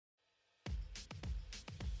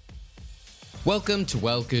Welcome to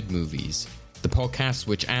Well Good Movies, the podcast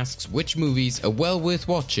which asks which movies are well worth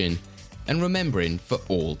watching and remembering for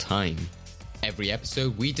all time. Every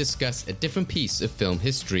episode we discuss a different piece of film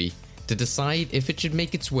history to decide if it should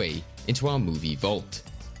make its way into our movie vault.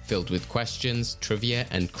 Filled with questions, trivia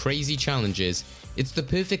and crazy challenges, it's the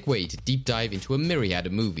perfect way to deep dive into a myriad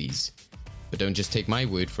of movies. But don't just take my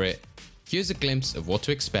word for it. Here's a glimpse of what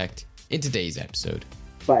to expect in today's episode.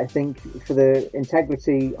 But I think for the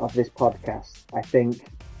integrity of this podcast, I think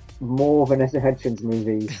more Vanessa Hudgens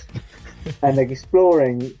movies and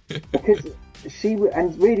exploring, because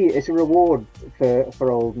and really it's a reward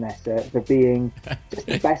for old Nessa for being just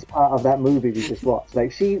the best part of that movie we just watched.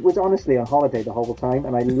 Like, she was honestly on holiday the whole time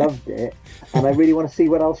and I loved it, and I really want to see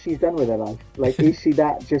what else she's done with her life. Like, is she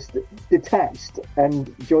that just detached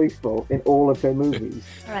and joyful in all of her movies?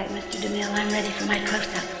 All right, Mr. DeMille, I'm ready for my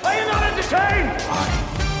close-up. Are you not entertained?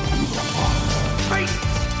 Great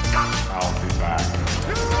Scott! I'll be back.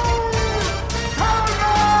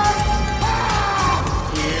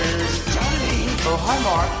 Here's Johnny. Oh, hi,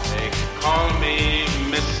 Mark. They call me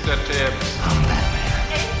Mr. Tibbs. I'm Batman.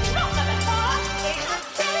 It's not the car, it's a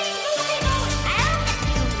silly little and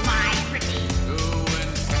my pretty. To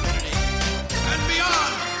infinity and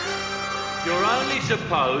beyond. You're only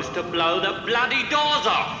supposed to blow the bloody doors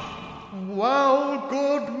off. Well,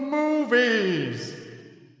 good movies.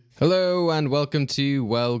 Hello and welcome to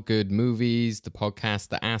Well Good Movies, the podcast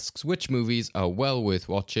that asks which movies are well worth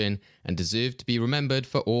watching and deserve to be remembered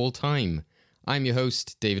for all time. I'm your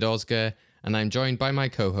host, David Osger, and I'm joined by my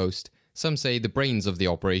co-host, some say the brains of the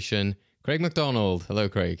operation, Craig MacDonald. Hello,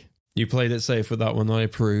 Craig. You played it safe with that one, I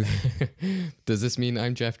approve. Does this mean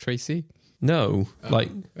I'm Jeff Tracy? No,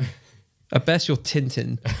 at best you're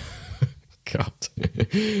Tintin.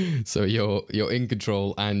 God. So you're in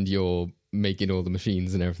control and you're making all the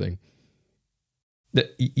machines and everything?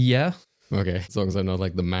 Yeah. Okay, as long as I'm not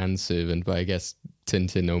like the manservant, but I guess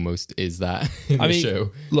Tintin almost is that in the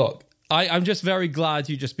show. Look, I'm just very glad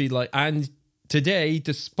you just be like, and today,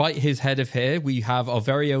 despite his head of hair, we have our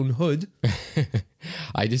very own hood.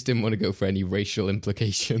 I just didn't want to go for any racial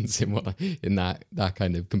implications in that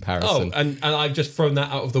kind of comparison. Oh, and I've just thrown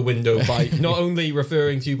that out of the window by not only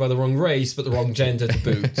referring to you by the wrong race, but the wrong gender to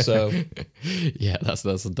boot. So, yeah, that's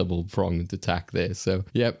a double-pronged attack there. So,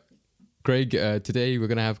 yep. Craig, today we're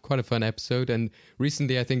going to have quite a fun episode. And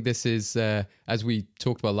recently, I think this is, as we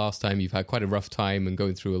talked about last time, you've had quite a rough time and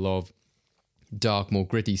going through a lot of dark, more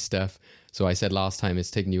gritty stuff. So I said last time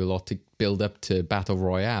it's taken you a lot to build up to Battle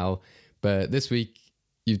Royale. But this week,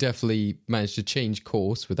 you've definitely managed to change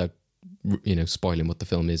course without, spoiling what the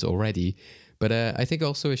film is already. But I think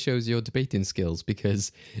also it shows your debating skills,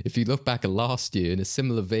 because if you look back at last year in a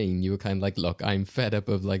similar vein, you were kind of like, look, I'm fed up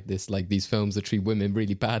of these films that treat women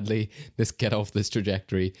really badly. Let's get off this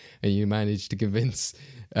trajectory. And you managed to convince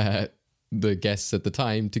the guests at the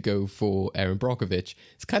time to go for Erin Brockovich.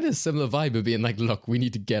 It's kind of a similar vibe of being like, look, we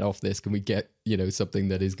need to get off this. Can we get, something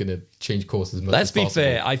that is going to change course as much as possible? Let's be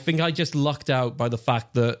fair. I think I just lucked out by the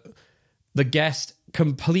fact that the guest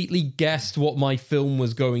completely guessed what my film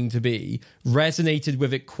was going to be, resonated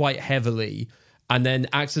with it quite heavily, and then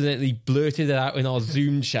accidentally blurted it out in our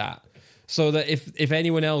Zoom chat. So that if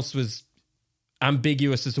anyone else was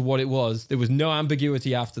ambiguous as to what it was, there was no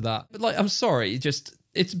ambiguity after that. But I'm sorry,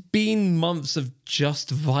 it's been months of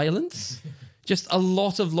just violence. Just a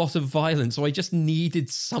lot of violence. So I just needed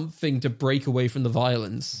something to break away from the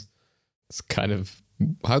violence. It's kind of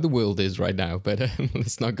how the world is right now, but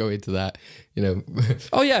let's not go into that,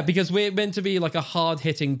 Oh yeah, because we're meant to be like a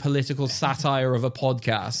hard-hitting political satire of a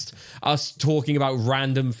podcast. Us talking about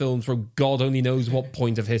random films from God only knows what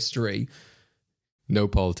point of history. No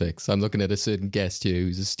politics. I'm looking at a certain guest here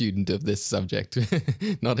who's a student of this subject.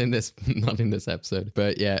 not in this episode.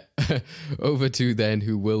 But yeah, over to then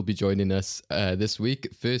who will be joining us this week.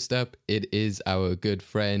 First up, it is our good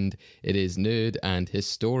friend. It is nerd and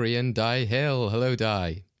historian Di Hill. Hello,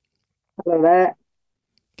 Di. Hello there.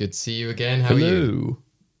 Good to see you again. How are you?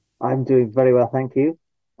 I'm doing very well, thank you.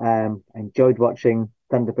 I enjoyed watching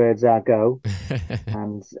Thunderbirds Go,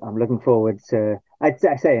 and I'm looking forward to. I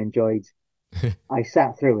say enjoyed. I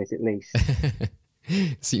sat through it at least.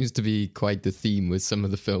 Seems to be quite the theme with some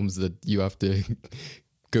of the films that you have to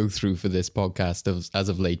go through for this podcast as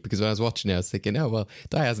of late, because when I was watching it I was thinking, oh well,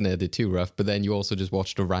 Di hasn't had it too rough, but then you also just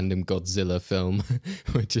watched a random Godzilla film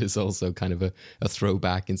which is also kind of a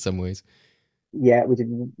throwback in some ways. Yeah, we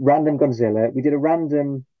did random Godzilla. We did a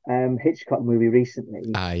random Hitchcock movie recently.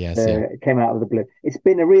 Yes, It came out of the blue. It's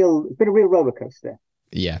been a real roller coaster.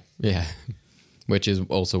 Yeah. Which is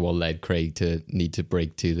also what led Craig to need to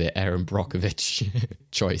break to the Aaron Brockovich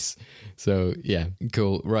choice. So, yeah,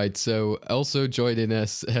 cool. Right. So, also joining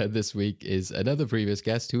us this week is another previous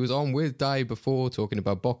guest who was on with Di before, talking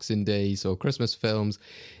about Boxing Days or Christmas films.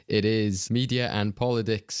 It is media and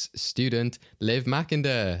politics student Liv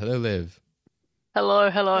Mackender. Hello, Liv.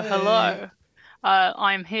 Hello, hello, hello.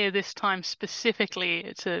 I'm here this time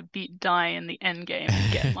specifically to beat Di in the end game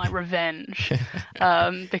and get my revenge,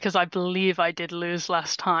 because I believe I did lose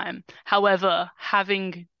last time. However,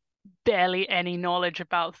 having barely any knowledge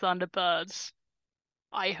about Thunderbirds,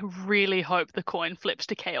 I really hope the coin flips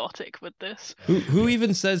to chaotic with this. Who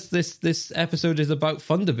even says this episode is about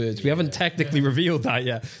Thunderbirds? We haven't technically revealed that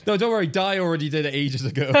yet. No, don't worry. Di already did it ages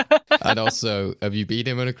ago. And also, have you beat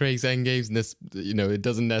him on a Craig's Endgames? And this, it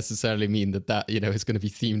doesn't necessarily mean that is going to be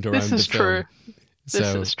themed around the film. This is true. So,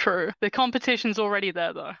 this is true. The competition's already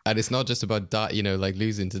there, though. And it's not just about like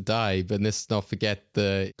losing to Di, but let's not forget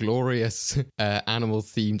the glorious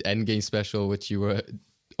animal-themed Endgame special, which you were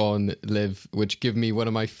on, Liv, which give me one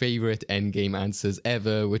of my favorite endgame answers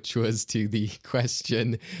ever, which was to the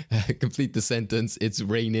question, complete the sentence, it's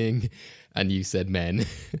raining, and you said men,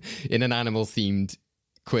 in an animal themed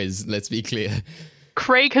quiz, let's be clear.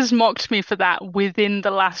 Craig has mocked me for that within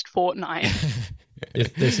the last fortnight.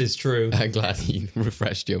 If this is true. I'm glad he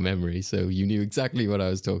refreshed your memory, so you knew exactly what I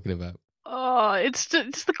was talking about. Oh, it's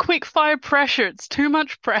the quick fire pressure. It's too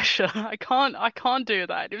much pressure. I can't do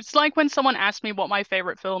that. It's like when someone asks me what my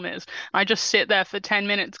favorite film is. I just sit there for 10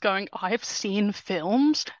 minutes going, I've seen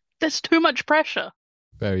films? There's too much pressure.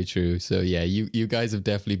 Very true. So yeah, you guys have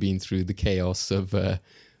definitely been through the chaos of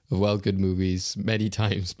good movies many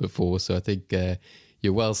times before. So I think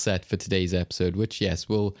you're well set for today's episode, which yes,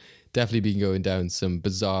 will definitely be going down some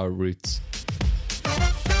bizarre routes.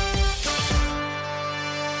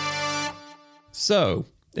 So,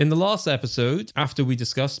 in the last episode, after we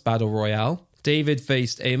discussed Battle Royale, David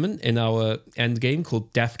faced Eamon in our endgame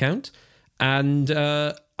called Death Count. And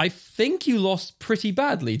I think you lost pretty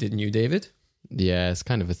badly, didn't you, David? Yeah, it's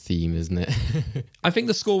kind of a theme, isn't it? I think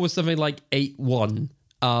the score was something like 8-1.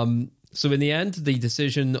 So in the end, the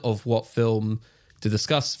decision of what film to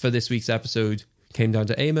discuss for this week's episode came down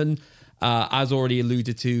to Eamon. As already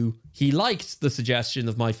alluded to, he liked the suggestion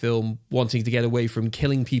of my film wanting to get away from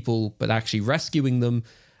killing people but actually rescuing them,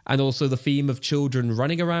 and also the theme of children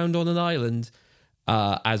running around on an island,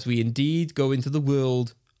 as we indeed go into the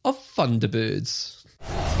world of Thunderbirds.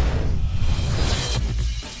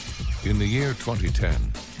 In the year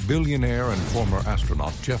 2010, billionaire and former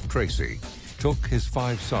astronaut Jeff Tracy took his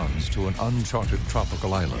 5 sons to an uncharted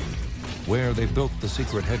tropical island, where they built the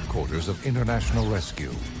secret headquarters of International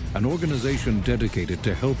Rescue, an organization dedicated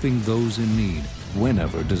to helping those in need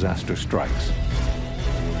whenever disaster strikes.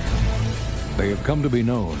 They have come to be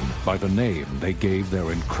known by the name they gave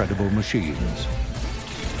their incredible machines,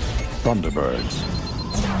 Thunderbirds.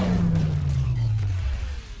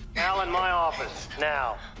 Al in my office,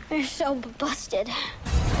 now. You're so busted.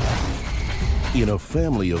 In a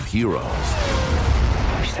family of heroes.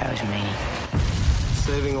 Wish that was me.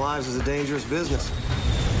 Saving lives is a dangerous business.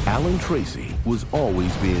 Alan Tracy was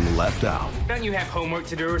always being left out. Don't you have homework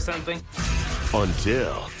to do or something?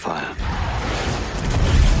 Until... Fire.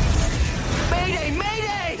 Mayday!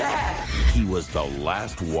 Mayday! Dad! He was the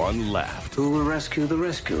last one left. Who will rescue the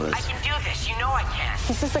rescuers? I can do this, you know I can.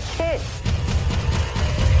 This is a kid.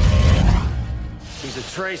 He's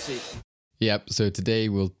a Tracy. Yep, so today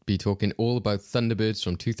we'll be talking all about Thunderbirds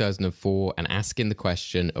from 2004 and asking the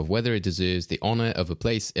question of whether it deserves the honour of a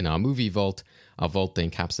place in our movie vault, our vault that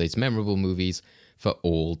encapsulates memorable movies for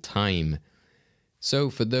all time. So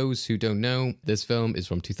for those who don't know, this film is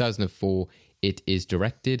from 2004. It is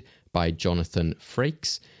directed by Jonathan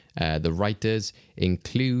Frakes. The writers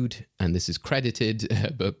include, and this is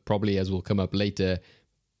credited, but probably as will come up later,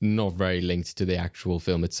 not very linked to the actual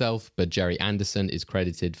film itself, but Jerry Anderson is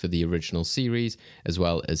credited for the original series, as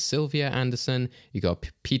well as Sylvia Anderson. You got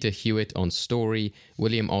Peter Hewitt on story,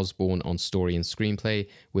 William Osborne on story and screenplay,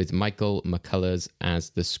 with Michael McCullers as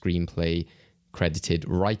the screenplay credited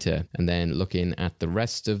writer. And then looking at the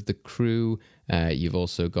rest of the crew, you've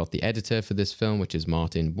also got the editor for this film, which is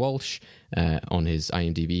Martin Walsh. On his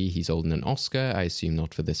IMDb, he's holding an Oscar, I assume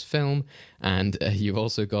not for this film. And you've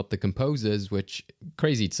also got the composers, which,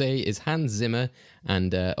 crazy to say, is Hans Zimmer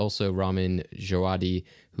and also Ramin Djawadi,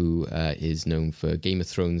 who is known for Game of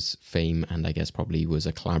Thrones fame and I guess probably was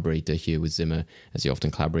a collaborator here with Zimmer, as he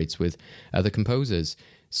often collaborates with other composers.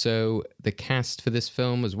 So the cast for this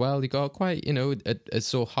film as well, you got quite, a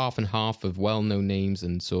sort of half and half of well-known names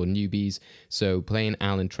and sort of newbies. So playing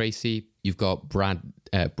Alan Tracy, You've got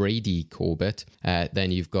Brady Corbett.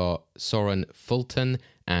 Then you've got Soren Fulton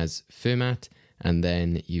as Fermat. And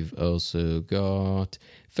then you've also got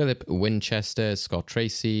Philip Winchester, Scott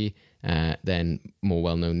Tracy. Then more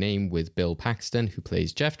well-known name with Bill Paxton, who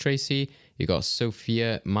plays Jeff Tracy. You got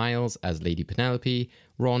Sophia Miles as Lady Penelope,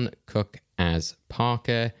 Ron Cook as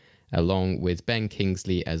Parker, along with Ben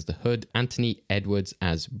Kingsley as the Hood, Anthony Edwards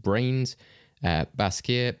as Brains,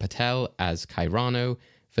 Baskir Patel as Kyrano,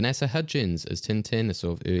 Vanessa Hudgens as Tintin, a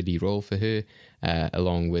sort of early role for her,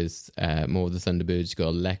 along with more of the Thunderbirds. You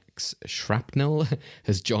got Lex Shrapnel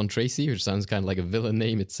as John Tracy, which sounds kind of like a villain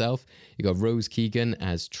name itself. You got Rose Keegan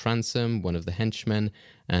as Transom, one of the henchmen,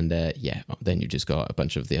 and then you just got a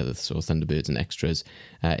bunch of the other sort of Thunderbirds and extras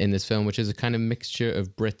in this film, which is a kind of mixture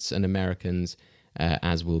of Brits and Americans,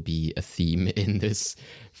 as will be a theme in this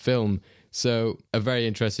film. So a very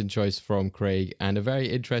interesting choice from Craig, and a very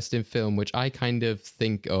interesting film, which I kind of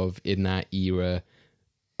think of in that era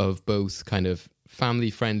of both kind of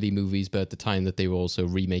family-friendly movies, but at the time that they were also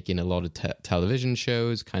remaking a lot of television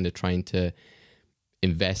shows, kind of trying to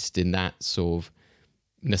invest in that sort of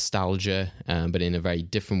nostalgia, but in a very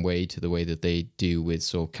different way to the way that they do with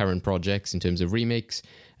sort of current projects in terms of remakes,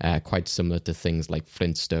 quite similar to things like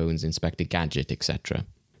Flintstones, Inspector Gadget, etc.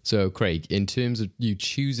 So, Craig, in terms of you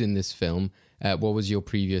choosing this film, what was your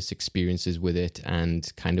previous experiences with it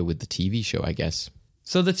and kind of with the TV show, I guess?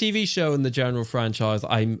 So the TV show and the general franchise,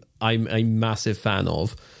 I'm a massive fan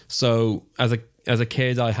of. So as a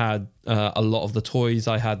kid, I had a lot of the toys.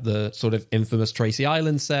 I had the sort of infamous Tracy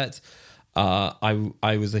Island set.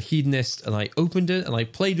 I was a hedonist, and I opened it and I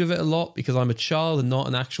played with it a lot because I'm a child and not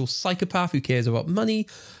an actual psychopath who cares about money.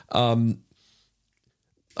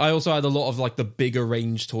 I also had a lot of like the bigger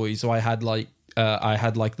range toys. So I had like the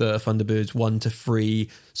Thunderbirds 1 to 3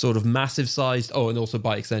 sort of massive sized. Oh, and also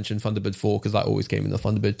by extension Thunderbird 4, because that always came in the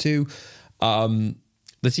Thunderbird 2. The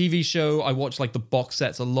TV show, I watched like the box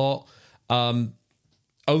sets a lot.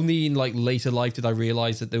 Only in like later life did I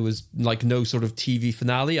realize that there was like no sort of TV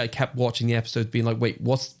finale. I kept watching the episodes being like, wait,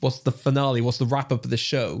 what's the finale? What's the wrap up of this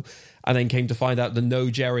show? And then came to find out the no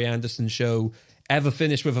Jerry Anderson show ever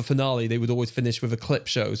finished with a finale. They would always finish with a clip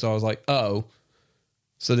show. So I was like, oh,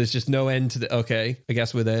 so there's just no end to the, okay, I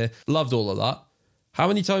guess we're there. Loved all of that. How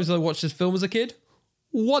many times did I watch this film as a kid?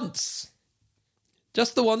 Once.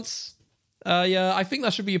 Just the once. Yeah, I think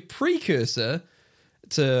that should be a precursor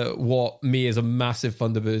to what me as a massive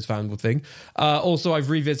Thunderbirds fan would think. Also, I've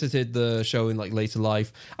revisited the show in like later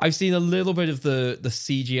life. I've seen a little bit of the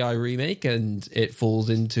CGI remake, and it falls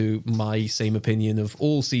into my same opinion of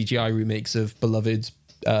all CGI remakes of beloved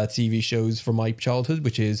TV shows from my childhood,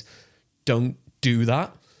 which is don't do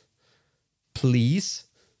that. Please.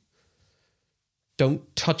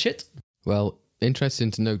 Don't touch it. Well, interesting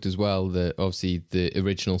to note as well that obviously the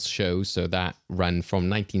original show, so that ran from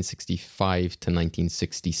 1965 to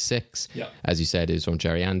 1966. Yeah. As you said, it was from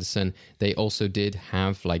Jerry Anderson. They also did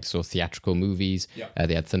have like sort of theatrical movies. Yeah.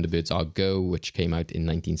 They had Thunderbirds Are Go, which came out in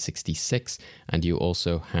 1966. And you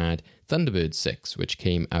also had Thunderbirds 6, which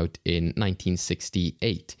came out in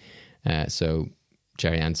 1968. So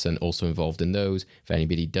Jerry Anderson also involved in those. If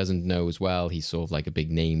anybody doesn't know as well, he's sort of like a big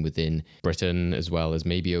name within Britain as well as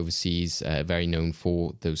maybe overseas, very known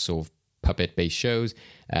for those sort of puppet-based shows,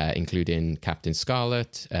 including Captain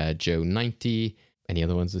Scarlet, Joe 90. Any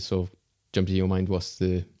other ones that sort of jump to your mind? What's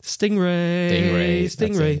the... Stingray.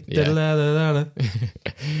 Yeah.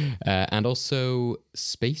 And also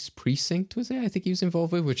Space Precinct, was it? I think he was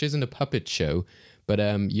involved with, which isn't a puppet show. But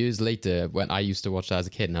years later, when I used to watch that as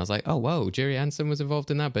a kid, and I was like, oh, wow, Jerry Anderson was involved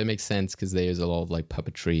in that. But it makes sense because there's a lot of like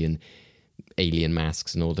puppetry and alien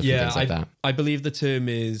masks and all different things like that. I believe the term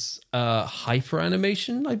is hyper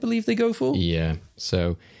animation, I believe they go for. Yeah.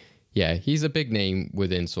 So, yeah, he's a big name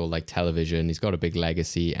within sort of like television. He's got a big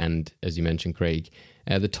legacy. And as you mentioned, Craig,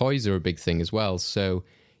 the toys are a big thing as well. So,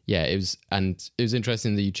 yeah, it was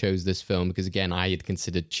interesting that you chose this film because, again, I had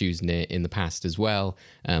considered choosing it in the past as well.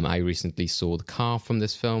 I recently saw the car from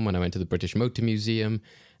this film when I went to the British Motor Museum,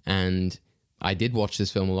 and I did watch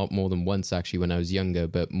this film a lot more than once, actually, when I was younger,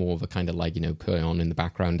 but more of a kind of like, put it on in the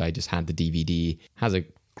background. I just had the DVD. Has a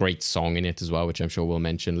great song in it as well, which I'm sure we'll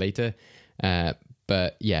mention later.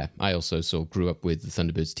 But yeah, I also sort of grew up with the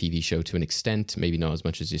Thunderbirds TV show to an extent, maybe not as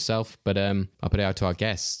much as yourself, but I'll put it out to our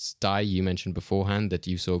guests. Di, you mentioned beforehand that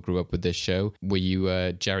you sort of grew up with this show. Were you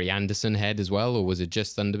a Jerry Anderson head as well, or was it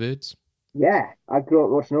just Thunderbirds? Yeah, I grew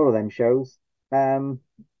up watching all of them shows.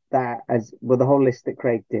 That as well, the whole list that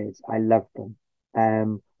Craig did, I loved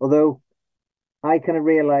them. Although I kind of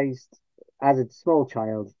realized as a small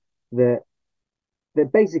child that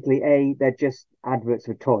basically they're just adverts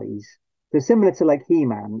for toys. So similar to like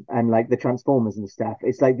He-Man and like the Transformers and stuff,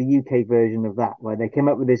 it's like the UK version of that, where they came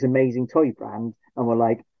up with this amazing toy brand and were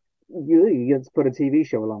like, you have to put a TV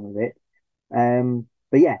show along with it.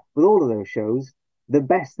 But yeah, with all of those shows, the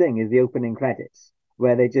best thing is the opening credits,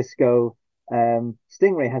 where they just go,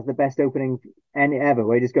 Stingray has the best opening any ever,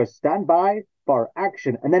 where he just goes, stand by for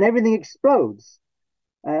action, and then everything explodes.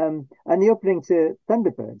 And the opening to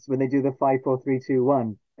Thunderbirds, when they do the 5, 4, 3, 2,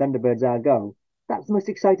 1, Thunderbirds are go, that's the most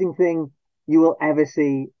exciting thing you will ever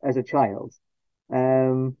see as a child.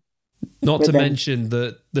 Not to mention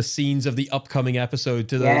the scenes of the upcoming episode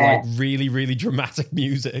to the like really, really dramatic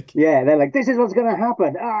music. Yeah, they're like, this is what's gonna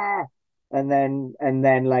happen. Ah, and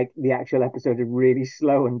then like the actual episode is really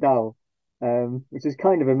slow and dull, which is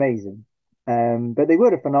kind of amazing. But they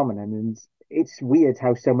were a phenomenon, and it's weird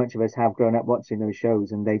how so much of us have grown up watching those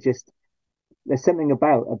shows, and there's something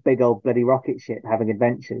about a big old bloody rocket ship having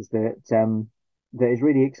adventures that is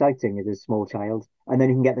really exciting as a small child. And then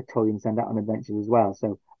you can get the toy and send out on adventures as well.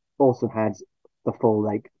 So also had the full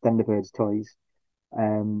like Thunderbirds toys.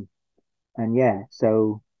 And yeah,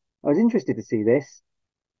 so I was interested to see this.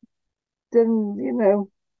 Didn't,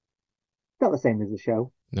 not the same as the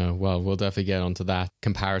show. No, well, we'll definitely get onto that.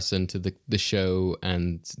 Comparison to the show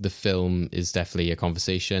and the film is definitely a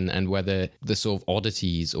conversation, and whether the sort of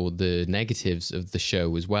oddities or the negatives of the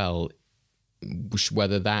show as well,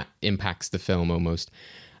 whether that impacts the film almost.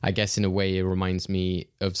 I guess in a way it reminds me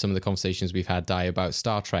of some of the conversations we've had, Di, about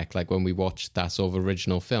Star Trek. Like when we watched that sort of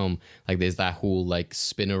original film, like there's that whole like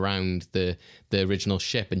spin around the original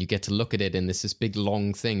ship, and you get to look at it, and there's this big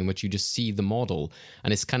long thing in which you just see the model.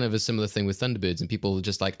 And it's kind of a similar thing with Thunderbirds, and people are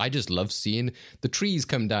just like, I just love seeing the trees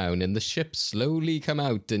come down and the ship slowly come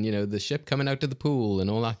out, and the ship coming out of the pool and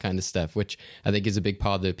all that kind of stuff, which I think is a big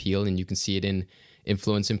part of the appeal. And you can see it in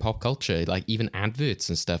influence in pop culture. Like even adverts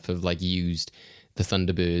and stuff have like used the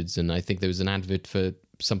Thunderbirds, and I think there was an advert for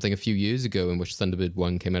something a few years ago in which Thunderbird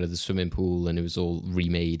 1 came out of the swimming pool and it was all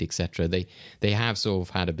remade, etc. They have sort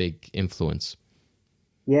of had a big influence.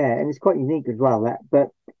 Yeah, and it's quite unique as well. But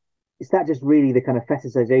is that just really the kind of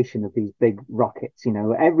fetishization of these big rockets?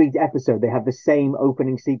 Every episode they have the same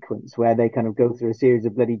opening sequence where they kind of go through a series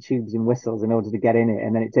of bloody tubes and whistles in order to get in it,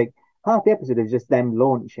 and then it takes half the episode of just them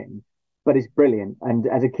launching. But it's brilliant, and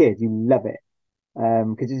as a kid, you love it.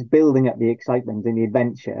 Because it's building up the excitement and the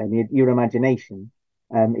adventure and your imagination,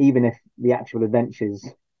 even if the actual adventures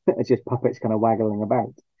are just puppets kind of waggling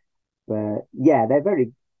about. But yeah, they're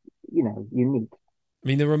very, unique. I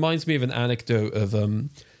mean, it reminds me of an anecdote of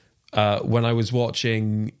when I was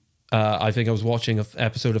watching, I think I was watching an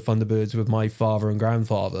episode of Thunderbirds with my father and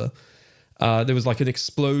grandfather. There was like an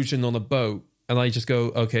explosion on a boat, and I just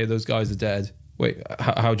go, okay, those guys are dead. Wait,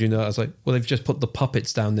 how do you know? I was like, well, they've just put the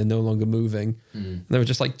puppets down. They're no longer moving. And they were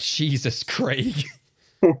just like, Jesus, Craig.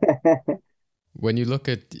 When you look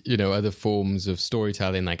at, other forms of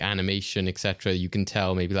storytelling like animation, etc., you can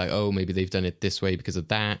tell maybe like, oh, maybe they've done it this way because of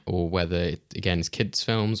that, or whether it, again, is kids'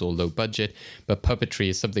 films or low budget. But puppetry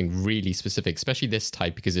is something really specific, especially this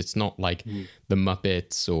type, because it's not like the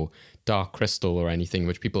Muppets or Dark Crystal or anything,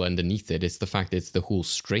 which people underneath it. It's the fact that it's the whole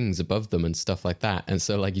strings above them and stuff like that. And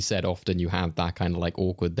so, like you said, often you have that kind of like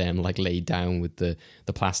awkward them like laid down with the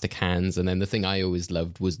plastic hands. And then the thing I always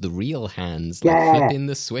loved was the real hands, like flipping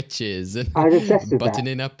the switches and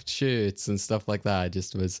buttoning up shirts and stuff like that. It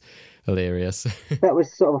just was hilarious. That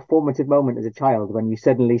was sort of a formative moment as a child when you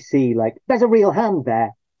suddenly see like, there's a real hand there.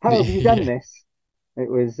 How have you done this? It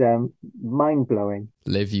was mind-blowing.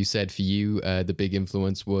 Liv, you said for you, the big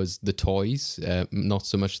influence was the toys, not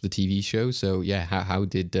so much the TV show. So yeah, how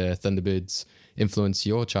did Thunderbirds influence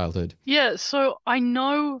your childhood? Yeah, so I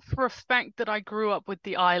know for a fact that I grew up with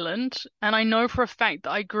the island, and I know for a fact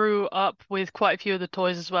that I grew up with quite a few of the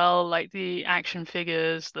toys as well, like the action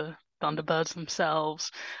figures, the Thunderbirds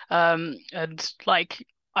themselves. And like,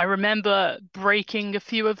 I remember breaking a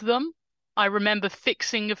few of them. I remember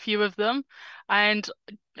fixing a few of them, and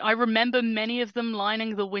I remember many of them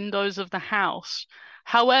lining the windows of the house.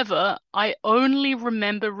 However, I only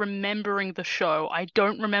remember remembering the show. I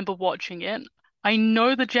don't remember watching it. I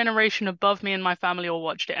know the generation above me in my family all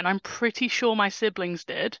watched it, and I'm pretty sure my siblings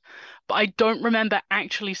did, but I don't remember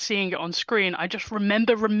actually seeing it on screen. I just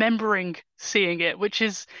remember remembering seeing it, which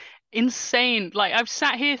is insane. Like, I've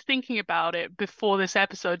sat here thinking about it before this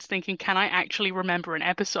episode, thinking, can I actually remember an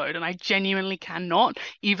episode? And I genuinely cannot,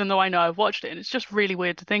 even though I know I've watched it. And it's just really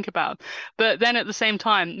weird to think about. But then at the same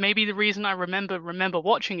time, maybe the reason I remember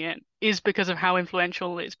watching it is because of how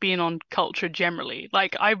influential it's been on culture generally.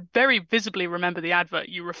 Like, I very visibly remember the advert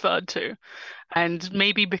you referred to, and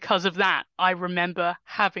maybe because of that, I remember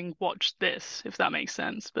having watched this, if that makes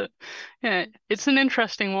sense. But yeah, it's an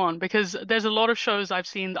interesting one because there's a lot of shows I've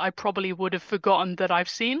seen that I probably would have forgotten that I've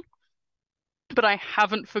seen, but I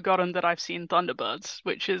haven't forgotten that I've seen Thunderbirds,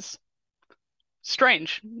 which is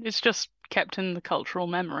strange. It's just kept in the cultural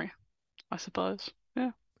memory, I suppose.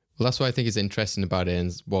 Yeah. Well, that's what I think is interesting about it,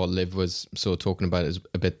 and what Liv was sort of talking about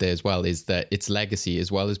a bit there as well, is that its legacy,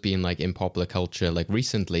 as well as being like in popular culture, like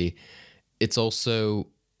recently, it's also,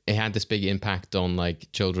 it had this big impact on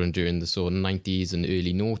like children during the sort of 90s and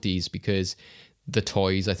early noughties, because the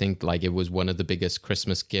toys, I think like it was one of the biggest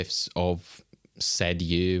Christmas gifts of said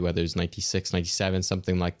year, whether it was 96, 97,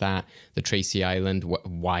 something like that. The Tracy Island,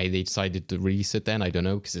 why they decided to release it then, I don't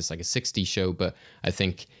know, because it's like a 60s show, but I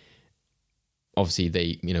think obviously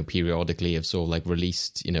they, you know, periodically have sort of like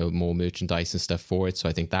released, you know, more merchandise and stuff for it, so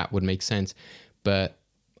I think that would make sense. But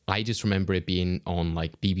I just remember it being on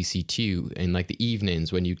like BBC Two in like the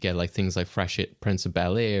evenings when you'd get like things like Fresh Prince of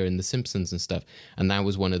Bel-Air and The Simpsons and stuff, and that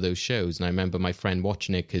was one of those shows. And I remember my friend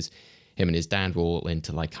watching it because him and his dad were all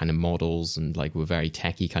into like kind of models and like were very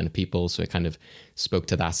techie kind of people, so it kind of spoke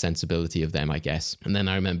to that sensibility of them, I guess. And then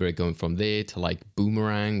I remember it going from there to like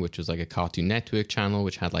Boomerang, which was like a Cartoon Network channel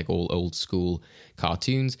which had like all old school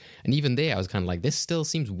cartoons, and even there I was kind of like, this still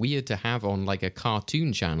seems weird to have on like a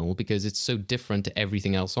cartoon channel because it's so different to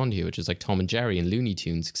everything else on here, which is like Tom and Jerry and Looney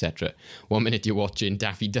Tunes, etc. One minute you're watching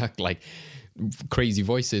Daffy Duck like crazy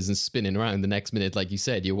voices and spinning around, the next minute, like you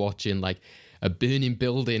said, you're watching like a burning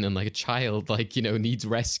building and like a child like, you know, needs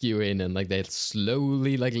rescuing, and like they're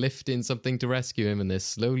slowly like lifting something to rescue him, and they're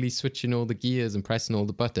slowly switching all the gears and pressing all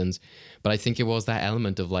the buttons. But I think it was that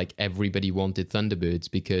element of like everybody wanted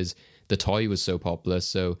Thunderbirds because the toy was so popular,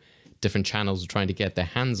 so different channels were trying to get their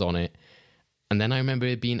hands on it. And then I remember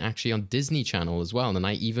it being actually on Disney Channel as well, and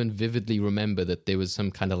I even vividly remember that there was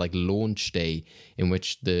some kind of like launch day in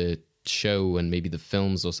which the show and maybe the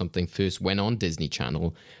films or something first went on Disney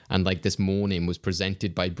Channel, and like this morning was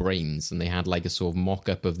presented by Brains, and they had like a sort of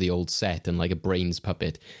mock-up of the old set and like a Brains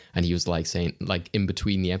puppet, and he was like saying like in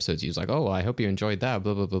between the episodes he was like, oh, I hope you enjoyed that,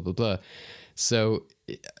 blah blah blah blah blah. So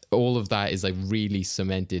all of that is like really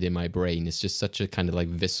cemented in my brain. It's just such a kind of like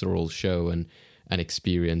visceral show and an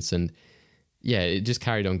experience, and yeah, it just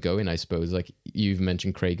carried on going, I suppose. Like you've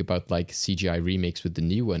mentioned, Craig, about like CGI remakes with the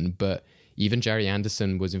new one, but even Jerry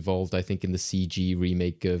Anderson was involved, I think, in the CG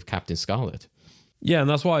remake of Captain Scarlet. Yeah, and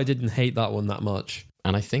that's why I didn't hate that one that much.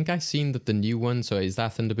 And I think I've seen that the new one, so is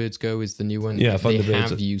that Thunderbirds Go is the new one? Yeah, they Thunderbirds.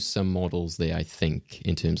 have used some models there, I think,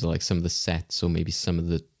 in terms of like some of the sets or maybe some of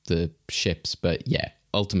the ships. But yeah,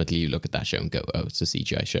 ultimately you look at that show and go, oh, it's a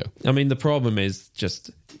CGI show. I mean, the problem is just,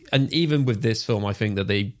 and even with this film, I think that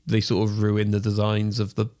they sort of ruin the designs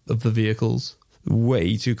of the vehicles.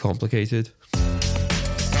 Way too complicated.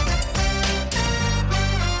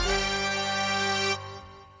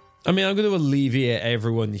 I mean, I'm going to alleviate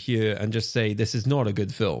everyone here and just say this is not a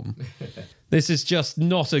good film. This is just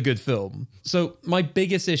not a good film. So my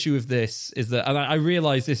biggest issue with this is that, and I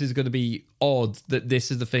realize this is going to be odd that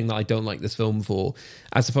this is the thing that I don't like this film for,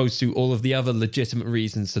 as opposed to all of the other legitimate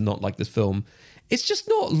reasons to not like this film. It's just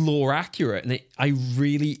not lore accurate, and it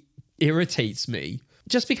really irritates me.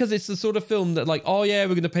 Just because it's the sort of film that like, oh yeah,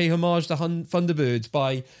 we're going to pay homage to Thunderbirds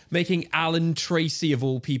by making Alan Tracy, of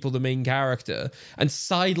all people, the main character, and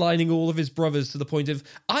sidelining all of his brothers to the point of,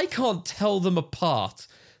 I can't tell them apart.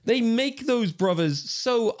 They make those brothers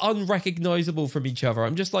so unrecognizable from each other.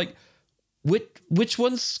 I'm just like, which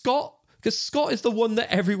one's Scott? Because Scott is the one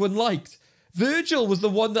that everyone liked. Virgil was the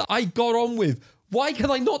one that I got on with. Why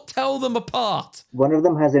can I not tell them apart? One of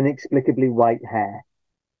them has inexplicably white hair.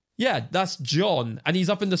 Yeah, that's John, and he's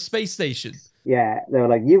up in the space station. Yeah, they were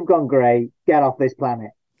like, you've gone grey, get off this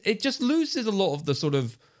planet. It just loses a lot of the sort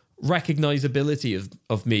of recognizability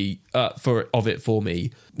of it for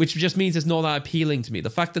me, which just means it's not that appealing to me.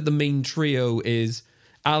 The fact that the main trio is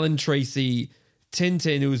Alan Tracy,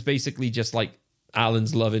 Tintin, who's basically just like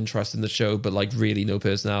Alan's love interest in the show, but like really no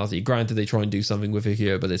personality. Granted, they try and do something with her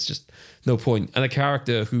here, but it's just no point. And a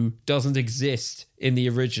character who doesn't exist in the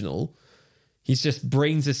original. He's just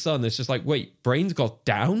Brains' his son. It's just like, wait, Brains got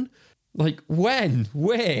down? Like, when?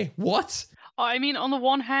 Where? What? I mean, on the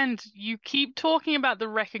one hand, you keep talking about the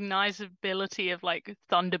recognizability of like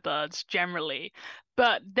Thunderbirds generally,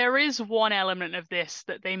 but there is one element of this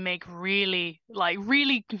that they make really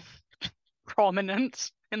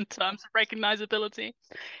prominent in terms of recognizability.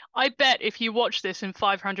 I bet if you watch this in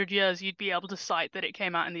 500 years, you'd be able to cite that it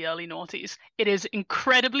came out in the early noughties. It is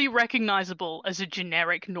incredibly recognizable as a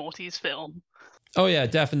generic noughties film. Oh yeah,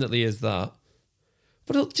 definitely is that.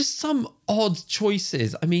 But just some odd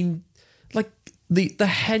choices. I mean, like the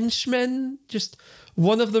henchmen, just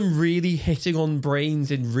one of them really hitting on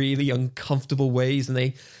brains in really uncomfortable ways,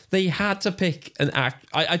 and they had to pick an act.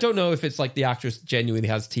 I don't know if it's like the actress genuinely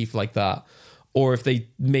has teeth like that, or if they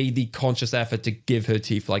made the conscious effort to give her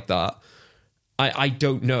teeth like that. I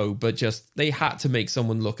don't know, but just they had to make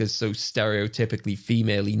someone look as so stereotypically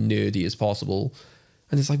female-y nerdy as possible.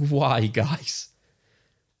 And it's like, why, guys?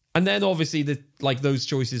 And then obviously those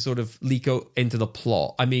choices sort of leak out into the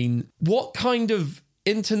plot. I mean, what kind of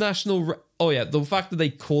international... the fact that they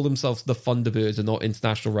call themselves the Thunderbirds and not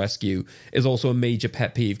International Rescue is also a major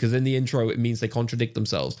pet peeve, because in the intro it means they contradict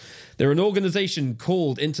themselves. They're an organization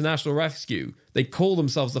called International Rescue. They call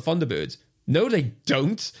themselves the Thunderbirds. No, they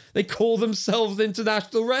don't. They call themselves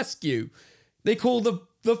International Rescue. They call the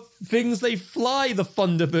things they fly the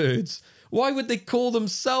Thunderbirds. Why would they call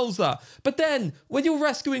themselves that? But then, when you're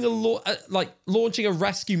rescuing launching a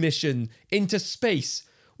rescue mission into space,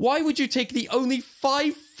 why would you take the only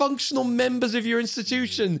 5 functional members of your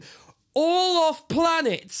institution all off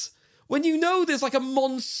planet? When you know there's like a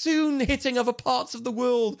monsoon hitting other parts of the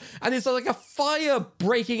world and there's like a fire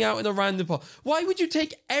breaking out in a random part. Why would you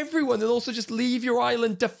take everyone and also just leave your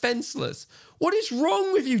island defenseless? What is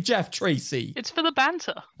wrong with you, Jeff Tracy? It's for the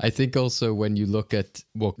banter. I think also when you look at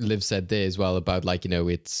what Liv said there as well about like,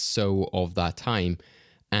 it's so of that time.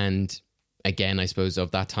 And again, I suppose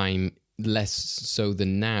of that time, less so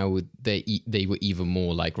than now, they were even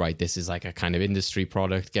more like, right, this is like a kind of industry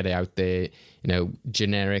product, get it out there,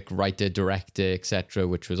 generic writer, director, etc.,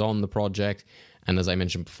 which was on the project. And as I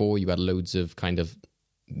mentioned before, you had loads of kind of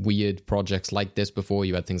weird projects like this before.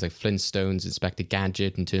 You had things like Flintstones, Inspector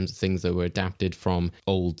Gadget, in terms of things that were adapted from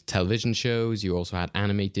old television shows. You also had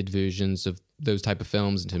animated versions of those type of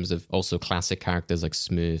films in terms of also classic characters like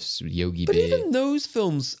Smurfs, Yogi Bear. But even those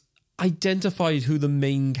films identified who the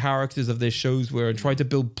main characters of their shows were and tried to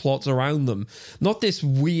build plots around them. Not this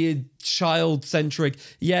weird child-centric,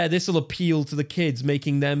 this will appeal to the kids,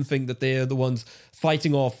 making them think that they're the ones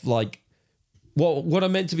fighting off like what are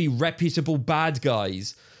meant to be reputable bad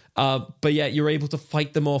guys. But yet you're able to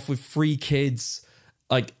fight them off with 3 kids,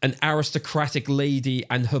 like an aristocratic lady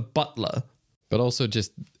and her butler. But also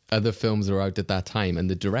just other films that were out at that time, and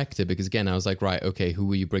the director, because again, I was like, right, okay, who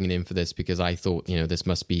were you bringing in for this? Because I thought, this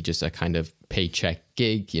must be just a kind of paycheck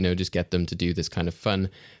gig, just get them to do this kind of fun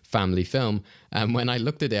family film. And when I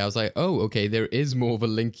looked at it, I was like, oh, okay, there is more of a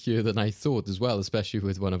link here than I thought as well, especially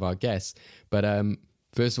with one of our guests. But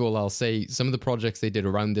first of all, I'll say some of the projects they did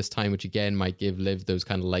around this time, which again might give Liv those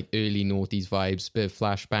kind of like early noughties vibes, bit of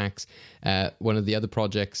flashbacks. One of the other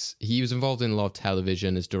projects, he was involved in a lot of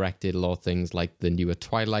television, has directed a lot of things like the newer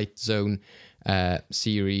Twilight Zone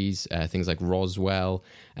series, things like Roswell.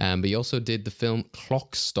 But he also did the film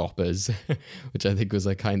Clock Stoppers, which I think was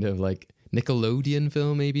a kind of like Nickelodeon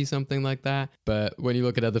film, maybe something like that. But when you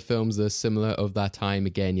look at other films that are similar of that time,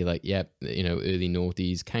 again, you're like, yep, early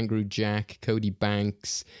noughties, Kangaroo Jack, Cody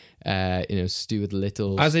Banks, Stuart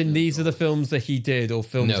Little. As in, these are the films that he did, or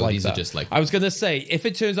films like that? No, these are just like... I was going to say, if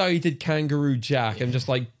it turns out he did Kangaroo Jack, I'm just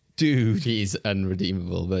like, dude. He's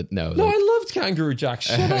unredeemable, but no. No, I loved Kangaroo Jack,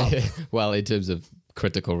 shut up. Well, in terms of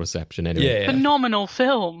critical reception, anyway. Yeah. Phenomenal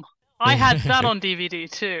film. I had that on DVD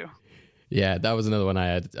too. Yeah, that was another one I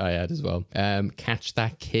had as well. Catch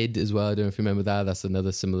That Kid as well. I don't know if you remember that. That's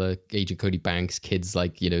another similar Agent Cody Banks. Kids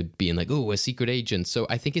like, being like, oh, we're secret agents. So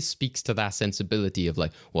I think it speaks to that sensibility of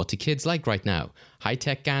like, what do kids like right now?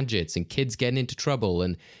 High-tech gadgets and kids getting into trouble.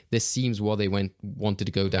 And this seems what they wanted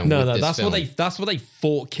to go down with this that's film. That's what they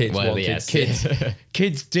thought kids wanted. Yes.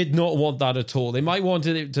 Kids did not want that at all. They might want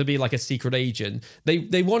it to be like a secret agent.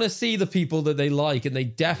 They want to see the people that they like, and they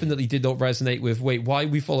definitely did not resonate with, wait, why are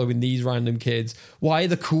we following these random kids? Why are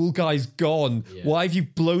the cool guys gone? Yeah. Why have you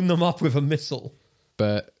blown them up with a missile?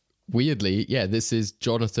 But weirdly, this is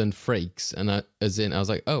Jonathan Frakes. And I was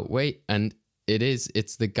like, oh, wait. And it's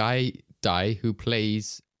the guy who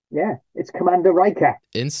plays... Yeah, it's Commander Riker.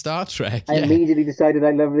 In Star Trek, I immediately decided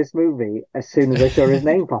I love this movie as soon as I saw his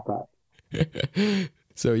name pop up.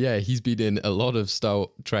 So he's been in a lot of Star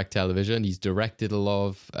Trek television. He's directed a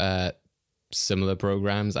lot of similar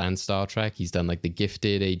programs and Star Trek. He's done like The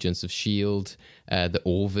Gifted, Agents of S.H.I.E.L.D., The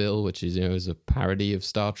Orville, which is a parody of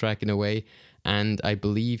Star Trek in a way. And I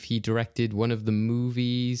believe he directed one of the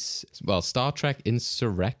movies, Star Trek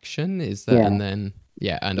Insurrection, is that? Yeah. And then...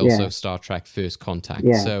 Yeah, and also Star Trek First Contact.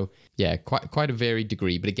 Yeah. So, quite a varied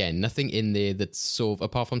degree. But again, nothing in there that's sort of,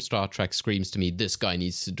 apart from Star Trek, screams to me, this guy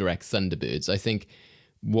needs to direct Thunderbirds. I think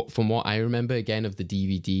from what I remember again of the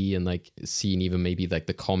DVD and like seeing even maybe like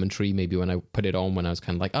the commentary, maybe when I put it on when I was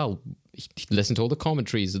kind of like, oh, listen to all the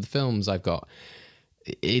commentaries of the films I've got.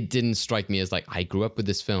 It didn't strike me as like I grew up with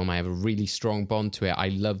this film. I have a really strong bond to it. I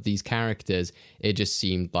love these characters. It just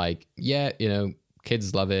seemed like, yeah, you know,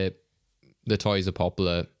 kids love it. The toys are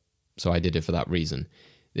popular, so I did it for that reason.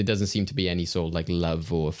 It doesn't seem to be any sort of like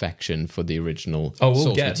love or affection for the original. Oh, we'll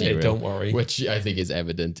source get material, there, don't worry. Which I think is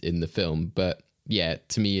evident in the film. But yeah,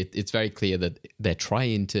 to me, it's very clear that they're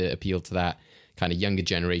trying to appeal to that kind of younger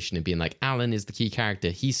generation and being like, Alan is the key character.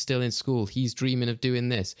 He's still in school. He's dreaming of doing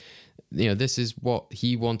this. You know, this is what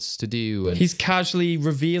he wants to do. And he's casually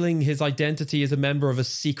revealing his identity as a member of a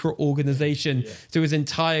secret organization to his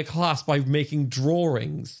entire class by making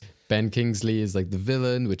drawings. Ben Kingsley is like the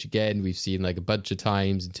villain, which again, we've seen like a bunch of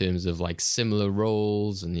times in terms of like similar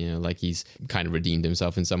roles. And, you know, like he's kind of redeemed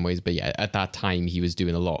himself in some ways. But yeah, at that time, he was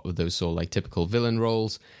doing a lot of those sort of like typical villain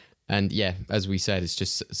roles. And yeah, as we said, it's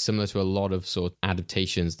just similar to a lot of sort of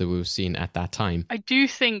adaptations that we were seeing at that time. I do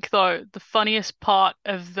think, though, the funniest part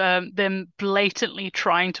of them blatantly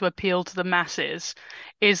trying to appeal to the masses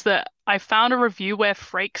is that I found a review where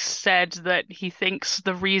Frakes said that he thinks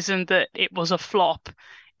the reason that it was a flop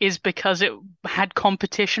is because it had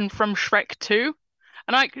competition from Shrek 2.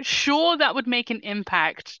 And I'm sure that would make an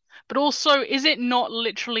impact. But also, is it not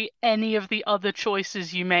literally any of the other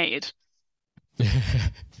choices you made?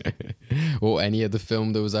 Or any other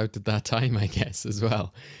film that was out at that time, I guess, as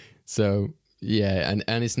well. So yeah,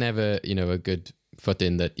 and it's never, you know, a good foot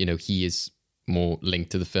in that, you know, he is more linked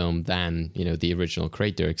to the film than, you know, the original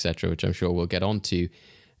creator, etc., which I'm sure we'll get onto.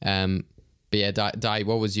 But yeah, Di,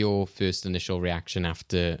 what was your first initial reaction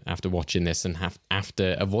after watching this and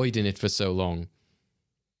after avoiding it for so long?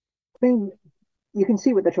 I mean, you can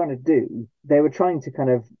see what they're trying to do. They were trying to kind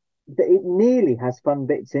of, it nearly has fun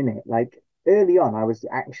bits in it. Like early on, I was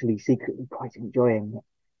actually secretly quite enjoying it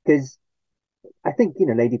because I think, you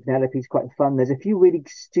know, Lady Penelope's quite fun. There's a few really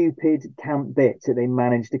stupid camp bits that they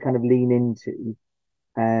managed to kind of lean into,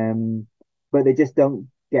 but they just don't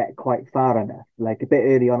get quite far enough. Like a bit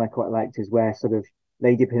early on, I quite liked is where sort of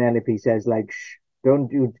Lady Penelope says like, "Shh, don't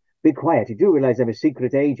do, be quiet. You do realize I'm a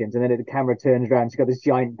secret agent," and then the camera turns around, she's got this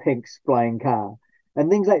giant pink flying car and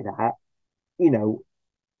things like that. You know,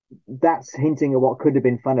 that's hinting at what could have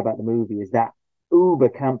been fun about the movie is that uber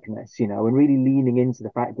campness, you know, and really leaning into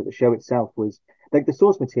the fact that the show itself was like the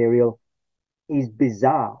source material is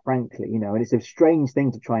bizarre, frankly, you know, and it's a strange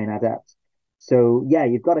thing to try and adapt. So yeah,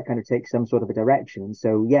 you've got to kind of take some sort of a direction.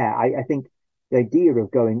 So yeah, I think the idea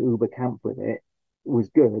of going uber camp with it was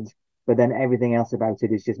good, but then everything else about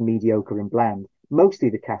it is just mediocre and bland. Mostly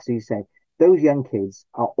the cast, as you say, those young kids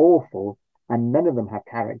are awful and none of them have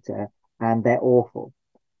character and they're awful.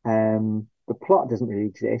 The plot doesn't really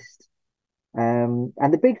exist. And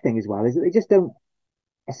the big thing as well is that they just don't,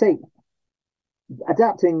 I say,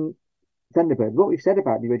 adapting Thunderbird, what we've said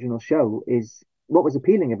about the original show is what was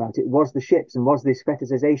appealing about it was the ships and was this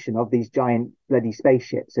fetishization of these giant bloody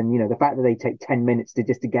spaceships and, you know, the fact that they take 10 minutes to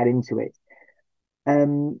get into it.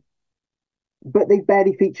 But they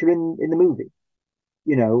barely feature in the movie.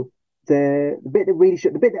 You know, the bit that really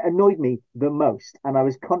the bit that annoyed me the most, and I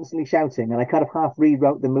was constantly shouting, and I kind of half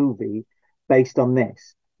rewrote the movie based on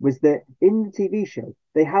this, was that in the TV show,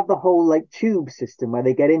 they have the whole like tube system where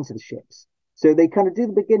they get into the ships. So they kind of do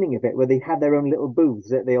the beginning of it where they have their own little booths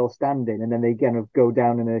that they all stand in and then they kind of go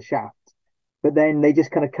down in a shaft. But then they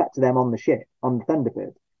just kind of cut to them on the ship, on the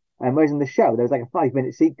Thunderbird. And whereas in the show, there was like a 5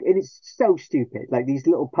 minute sequence, and it's so stupid, like these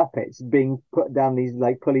little puppets being put down these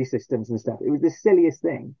like pulley systems and stuff. It was the silliest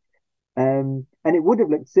thing. And it would have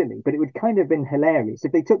looked silly, but it would kind of been hilarious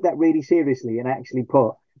if they took that really seriously and actually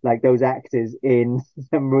put like those actors in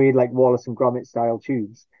some weird like Wallace and Gromit style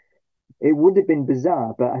tubes. It would have been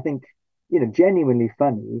bizarre, but I think, you know, genuinely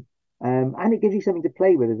funny. And it gives you something to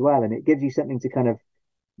play with as well. And it gives you something to kind of,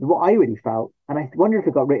 what I really felt, and I wonder if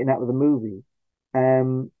it got written out of the movie.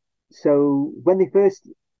 So when they first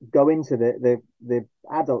go into the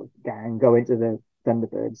adult gang, go into the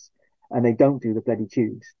Thunderbirds, and they don't do the bloody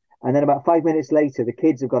tubes. And then about 5 minutes later, the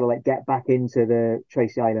kids have got to like get back into the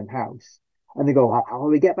Tracy Island house. And they go, how will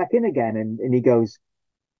we get back in again? And he goes,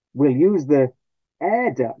 we'll use the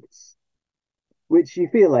air ducts, which you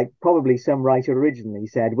feel like probably some writer originally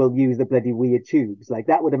said, we'll use the bloody weird tubes. Like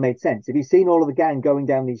that would have made sense. If you've seen all of the gang going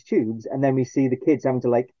down these tubes and then we see the kids having to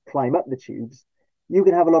like climb up the tubes, you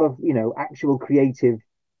can have a lot of, you know, actual creative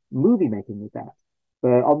movie making with that.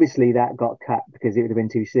 But obviously that got cut because it would have been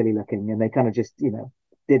too silly looking and they kind of just, you know,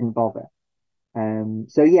 didn't bother.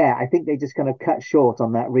 So yeah, I think they just kind of cut short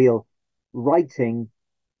on that real writing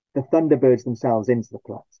the Thunderbirds themselves into the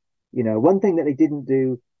plot. You know, one thing that they didn't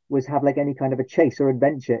do was have like any kind of a chase or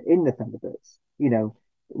adventure in the Thunderbirds. You know,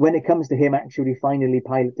 when it comes to him actually finally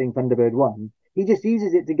piloting Thunderbird 1, he just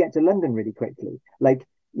uses it to get to London really quickly. Like,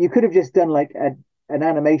 you could have just done like an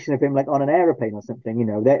animation of him like on an aeroplane or something, you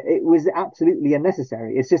know, that it was absolutely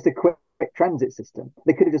unnecessary. It's just a quick transit system.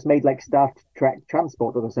 They could have just made like Star Trek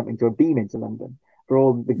transport or something to a beam into London for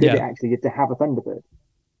all the good it actually did to have a Thunderbird.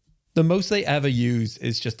 The most they ever use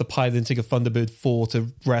is just the piloting of Thunderbird 4 to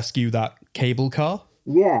rescue that cable car.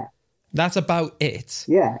 Yeah. That's about it.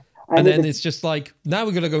 Yeah. And then it's just like, now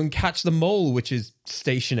we're going to go and catch the mole, which is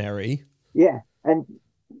stationary. Yeah. And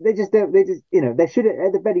they just, you know, they should have,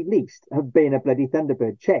 at the very least, have been a bloody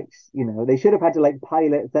Thunderbird chase. You know, they should have had to like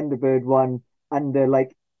pilot Thunderbird 1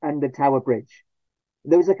 under Tower Bridge.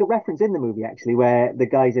 There was like a reference in the movie actually where the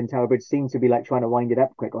guys in Tower Bridge seem to be like trying to wind it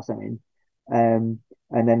up quick or something. And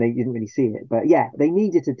then they didn't really see it. But yeah, they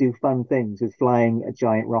needed to do fun things with flying a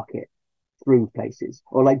giant rocket through places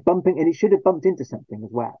or like bumping, and it should have bumped into something as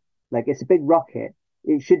well. Like, it's a big rocket.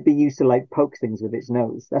 It should be used to like poke things with its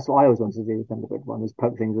nose. That's what I always wanted to do with Thunderbird 1, was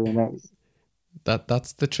poke things with the nose.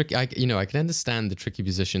 That's the tricky. I can understand the tricky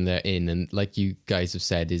position they're in, and like you guys have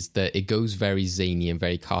said, is that it goes very zany and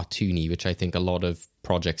very cartoony, which I think a lot of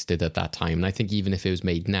projects did at that time. And I think even if it was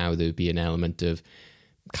made now, there would be an element of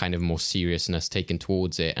kind of more seriousness taken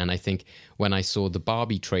towards it. And I think when I saw the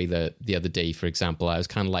Barbie trailer the other day, for example, I was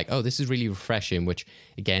kind of like, oh, this is really refreshing, which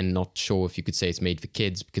again, not sure if you could say it's made for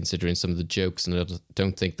kids considering some of the jokes. And I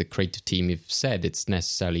don't think the creative team have said it's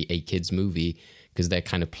necessarily a kids movie, because they're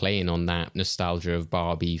kind of playing on that nostalgia of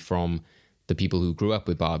Barbie from the people who grew up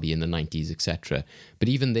with Barbie in the 90s, etc. But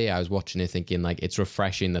even there, I was watching it thinking like, it's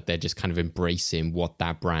refreshing that they're just kind of embracing what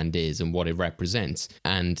that brand is and what it represents,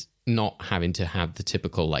 and not having to have the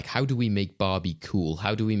typical like, how do we make Barbie cool?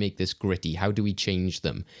 How do we make this gritty? How do we change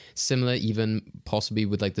them? Similar even possibly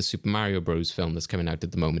with like the Super Mario Bros. Film that's coming out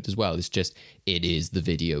at the moment as well. It's just, it is the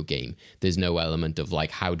video game. There's no element of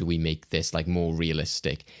like, how do we make this like more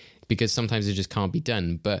realistic? Because sometimes it just can't be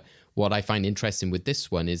done. But what I find interesting with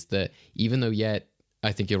this one is that even though,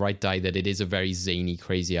 I think you're right, Di, that it is a very zany,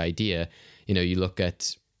 crazy idea. You know, you look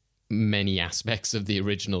at many aspects of the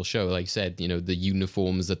original show, like you said, you know, the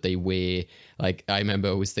uniforms that they wear. Like, I remember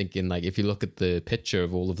always thinking, like, if you look at the picture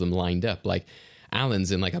of all of them lined up, like,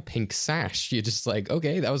 Alan's in like a pink sash. You're just like,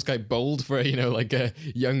 okay, that was quite bold for, you know, like a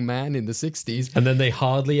young man in the 60s. And then they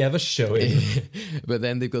hardly ever show it. But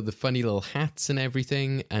then they've got the funny little hats and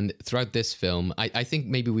everything. And throughout this film, I think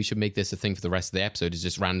maybe we should make this a thing for the rest of the episode, is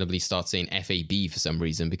just randomly start saying FAB for some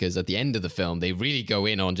reason, because at the end of the film, they really go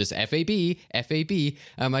in on just FAB, FAB.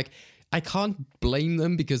 I'm like, I can't blame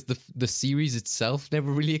them, because the series itself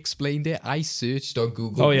never really explained it. I searched on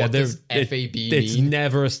Google, what does FAB mean? It's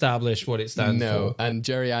never established what it stands for. And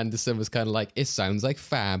Jerry Anderson was kind of like, it sounds like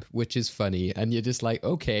fab, which is funny. And you're just like,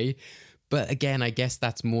 okay. But again, I guess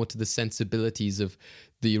that's more to the sensibilities of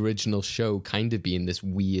the original show kind of being this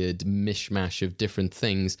weird mishmash of different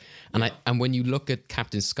things. And when you look at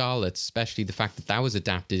Captain Scarlet, especially the fact that that was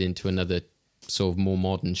adapted into another sort of more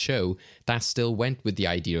modern show, that still went with the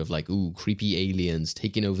idea of like, ooh, creepy aliens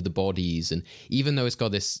taking over the bodies. And even though it's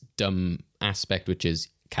got this dumb aspect, which is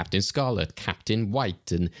Captain Scarlet, Captain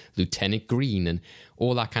White, and Lieutenant Green, and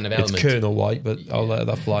all that kind of element. It's Colonel White, but I'll let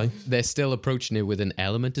that fly. They're still approaching it with an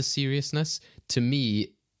element of seriousness. To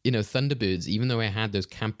me, you know, Thunderbirds, even though it had those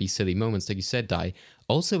campy, silly moments, like you said, Di,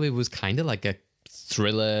 also it was kind of like a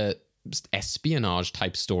thriller espionage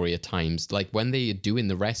type story at times. Like when they are doing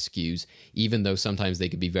the rescues, even though sometimes they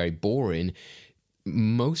could be very boring,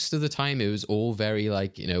 most of the time it was all very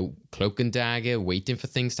like, you know, cloak and dagger, waiting for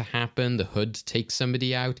things to happen. The Hood takes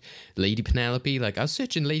somebody out. Lady Penelope, like I was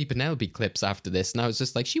searching Lady Penelope clips after this, and I was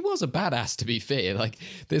just like, she was a badass, to be fair. Like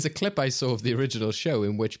there's a clip I saw of the original show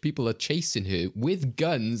in which people are chasing her with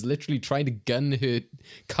guns, literally trying to gun her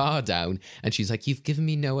car down, and she's like, you've given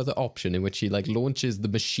me no other option, in which she like launches the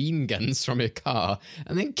machine guns from her car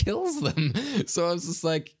and then kills them. So I was just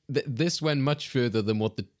like, this went much further than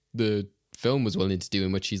what the film was willing to do,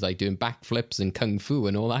 in which she's like doing backflips and kung fu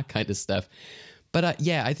and all that kind of stuff. But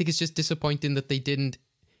I think it's just disappointing that they didn't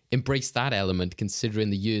embrace that element, considering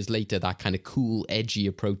the years later that kind of cool, edgy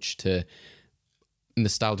approach to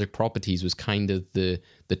nostalgic properties was kind of the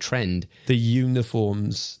trend. The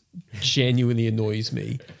uniforms genuinely annoys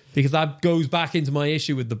me, because that goes back into my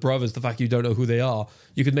issue with the brothers, the fact you don't know who they are.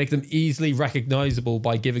 You could make them easily recognizable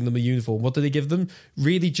by giving them a uniform. What do they give them?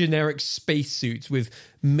 Really generic spacesuits with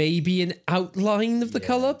maybe an outline of the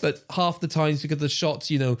color, but half the times because the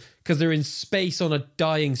shots, you know, because they're in space on a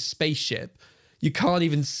dying spaceship, you can't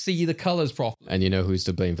even see the colors properly. And you know who's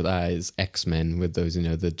to blame for that is X-Men with those,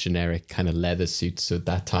 the generic kind of leather suits at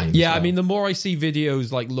that time. Yeah, as well. I mean, the more I see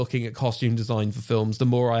videos like looking at costume design for films, the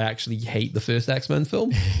more I actually hate the first X-Men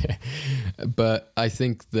film. But I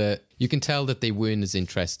think that you can tell that they weren't as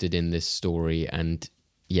interested in this story, and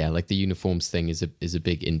yeah, like the uniforms thing is a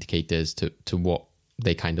big indicator as to what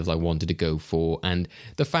they kind of like wanted to go for. And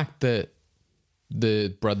the fact that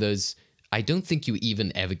the brothers, I don't think you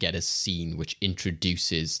even ever get a scene which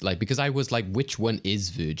introduces, like, because I was like, which one is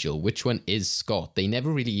Virgil? Which one is Scott? They never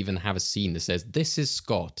really even have a scene that says, this is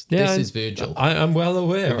Scott, this is Virgil. I'm well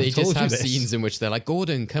aware. They I've just told you have this. scenes in which they're like,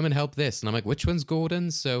 Gordon, come and help this. And I'm like, which one's Gordon?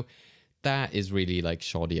 So that is really like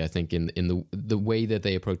shoddy, I think, in the way that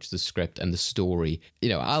they approach the script and the story.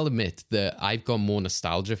 I'll admit that I've got more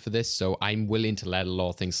nostalgia for this, so I'm willing to let a lot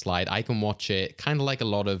of things slide. I can watch it kind of like a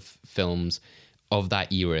lot of films of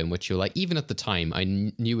that era in which you're like, even at the time, I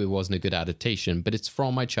knew it wasn't a good adaptation, but it's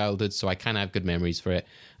from my childhood, so I kind of have good memories for it.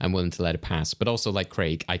 I'm willing to let it pass. But also, like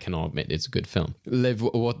Craig, I cannot admit it's a good film. Liv,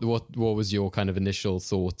 what was your kind of initial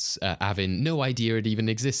thoughts, having no idea it even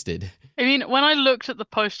existed? I mean, when I looked at the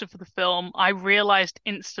poster for the film, I realized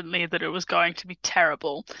instantly that it was going to be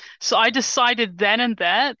terrible. So I decided then and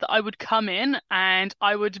there that I would come in and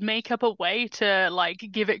I would make up a way to like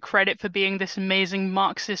give it credit for being this amazing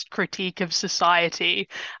Marxist critique of society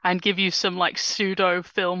and give you some like pseudo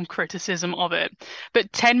film criticism of it.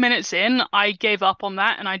 But 10 minutes in, I gave up on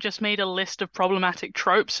that and I just made a list of problematic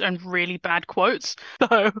tropes and really bad quotes.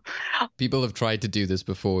 So people have tried to do this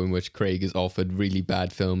before, in which Craig is offered really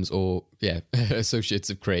bad films or associates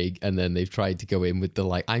of Craig, and then they've tried to go in with the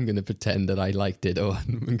like, I'm going to pretend that I liked it, or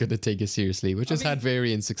I'm going to take it seriously, which has had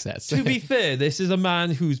varying success. To be fair, this is a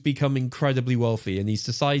man who's become incredibly wealthy, and he's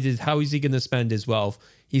decided how is he going to spend his wealth.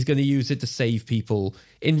 He's going to use it to save people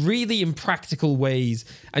in really impractical ways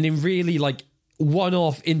and in really like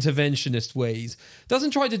one-off interventionist ways.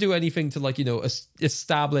 Doesn't try to do anything to like,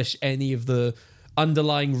 establish any of the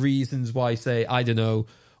underlying reasons why, say, I don't know,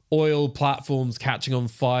 oil platforms catching on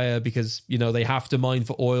fire because, they have to mine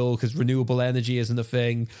for oil because renewable energy isn't a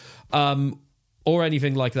thing, or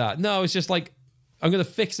anything like that. No, it's just like, I'm going to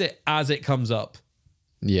fix it as it comes up.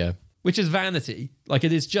 Yeah. Which is vanity. Like,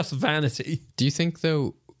 it is just vanity. Do you think,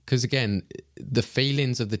 though, because again, the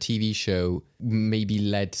failings of the TV show maybe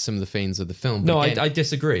led to some of the failings of the film. No, I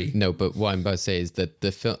disagree. No, but what I'm about to say is that the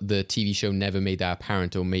TV show never made that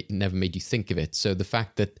apparent or never made you think of it. So the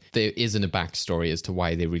fact that there isn't a backstory as to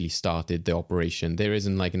why they really started the operation, there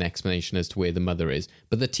isn't like an explanation as to where the mother is,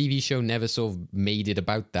 but the TV show never sort of made it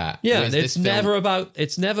about that. Yeah, it's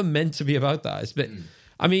never meant to be about that.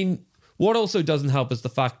 I mean, what also doesn't help is the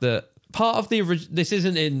fact that part of this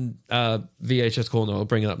isn't in VHS Corner, I'll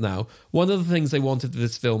bring it up now. One of the things they wanted for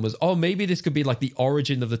this film was, maybe this could be like the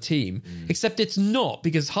origin of the team. Except it's not,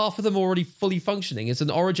 because half of them are already fully functioning. It's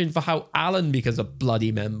an origin for how Alan becomes a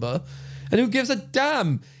bloody member. And who gives a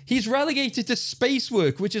damn? He's relegated to space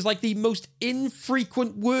work, which is like the most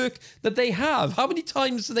infrequent work that they have. How many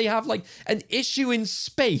times do they have like an issue in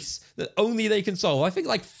space that only they can solve? I think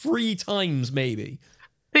like 3 times maybe.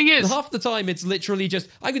 Thing is, and half the time it's literally just,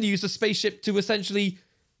 I'm going to use the spaceship to essentially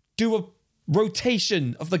do a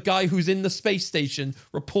rotation of the guy who's in the space station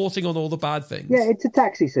reporting on all the bad things. Yeah, it's a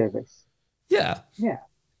taxi service. Yeah.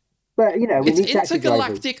 But, we it's need taxi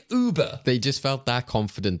intergalactic drivers. Uber. They just felt that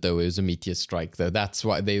confident, though, it was a meteor strike, though. That's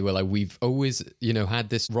why they were like, we've always, had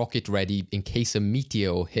this rocket ready in case a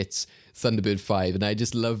meteor hits Thunderbird 5. And I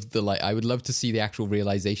just loved I would love to see the actual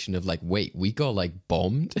realization of like, wait, we got like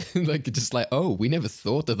bombed? Like, just like, oh, we never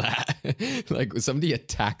thought of that. Like, somebody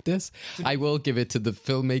attacked us. I will give it to the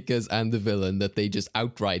filmmakers and the villain that they just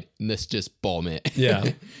outright, let's just bomb it.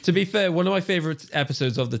 Yeah. To be fair, one of my favorite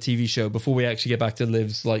episodes of the TV show, before we actually get back to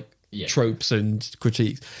Liv's like tropes and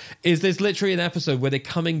critiques, is there's literally an episode where they're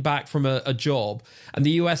coming back from a job and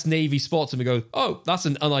the US Navy spots them and go, oh, that's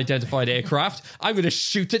an unidentified aircraft, I'm going to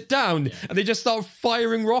shoot it down. And they just start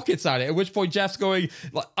firing rockets at it, at which point Jeff's going,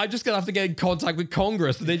 like, I'm just going to have to get in contact with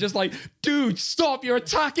Congress. And they're just like, dude, stop, you're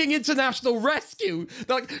attacking international rescue.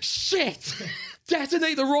 They're like, shit,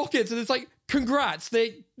 detonate the rockets. And it's like, congrats,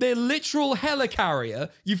 they're literal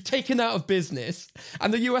helicarrier you've taken out of business.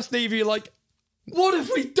 And the US Navy are like, what have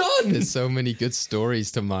we done? There's so many good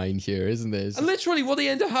stories to mine here, isn't there? And literally what they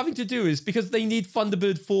end up having to do is, because they need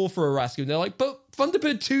Thunderbird 4 for a rescue, and they're like, but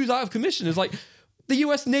Thunderbird 2's out of commission. It's like, the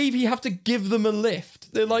US Navy have to give them a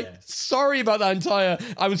lift. They're like, sorry about that entire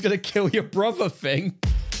I was going to kill your brother thing.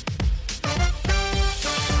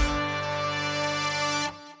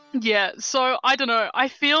 Yeah, so I don't know. I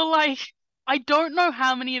feel like I don't know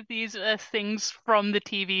how many of these are things from the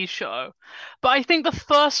TV show, but I think the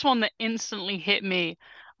first one that instantly hit me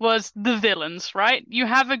was the villains, right? You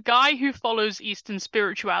have a guy who follows Eastern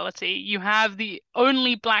spirituality, you have the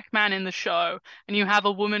only black man in the show, and you have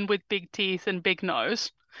a woman with big teeth and big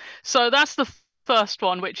nose. So that's the first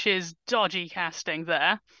one, which is dodgy casting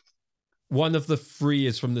there. One of the three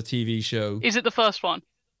is from the TV show. Is it the first one?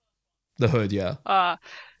 The Hood, yeah.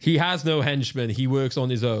 He has no henchmen. He works on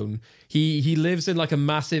his own. He lives in like a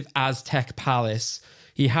massive Aztec palace.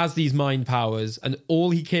 He has these mind powers, and all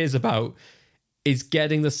he cares about is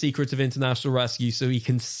getting the secrets of international rescue so he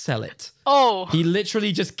can sell it. Oh. He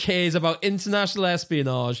literally just cares about international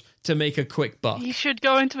espionage to make a quick buck. He should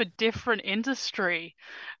go into a different industry.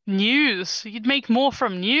 News. You'd make more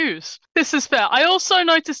from news. This is fair. I also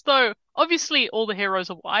noticed, though, obviously all the heroes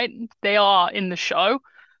are white. They are in the show.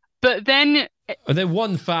 But then... And they're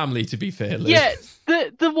one family, to be fair, Liv. Yeah,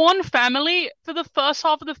 the one family, for the first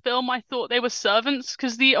half of the film, I thought they were servants,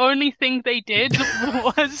 because the only thing they did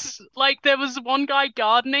was, like, there was one guy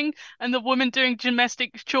gardening and the woman doing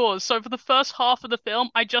domestic chores. So for the first half of the film,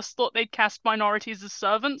 I just thought they'd cast minorities as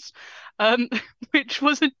servants, which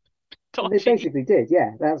wasn't dodgy. They basically did,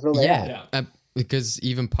 yeah. That's all they had. Because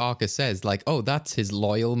even Parker says, like, oh, that's his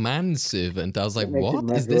loyal manservant. I was like, makes it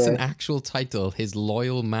what? Is this an worse. actual title? His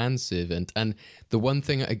loyal manservant? And the one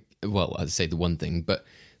thing, I'd say the one thing, but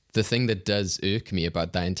the thing that does irk me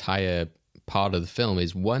about that entire part of the film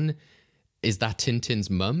is, one, is that Tintin's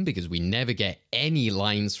mum, because we never get any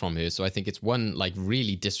lines from her. So I think it's one, like,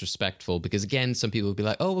 really disrespectful, because again, some people will be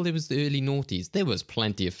like, oh, well, it was the early noughties. There was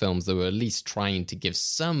plenty of films that were at least trying to give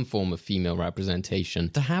some form of female representation.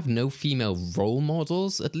 To have no female role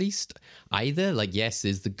models, at least, either, like, yes,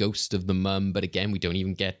 there's the ghost of the mum, but again, we don't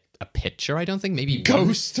even get a picture, I don't think. Maybe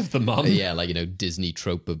Ghost of the mum. Yeah, like, Disney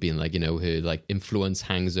trope of being like, her like influence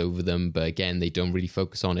hangs over them, but again, they don't really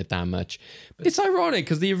focus on it that much. It's ironic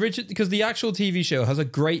because the actual TV show has a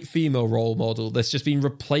great female role model that's just been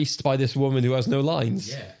replaced by this woman who has no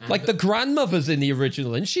lines. Yeah, like the grandmother's in the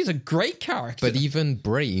original, and she's a great character. But even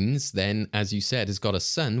Brains, then, as you said, has got a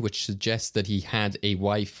son, which suggests that he had a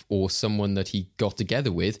wife or someone that he got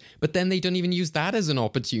together with. But then they don't even use that as an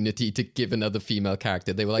opportunity to give another female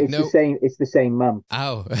character. They were like, it's the same mum.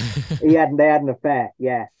 Oh. They had an affair,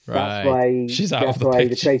 yeah. Right. That's why she's out that's of the why picture.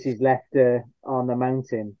 the Tracy's left her on the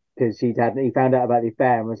mountain, because he found out about the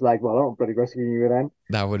affair and was like, well, I don't bloody rescue you then.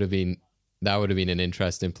 That would have been an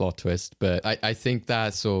interesting plot twist. But I think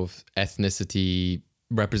that sort of ethnicity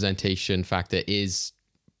representation factor is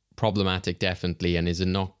problematic, definitely, and is a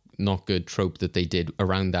not good trope that they did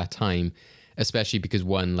around that time, especially because,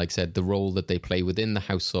 one, like I said, the role that they play within the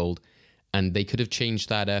household, and they could have changed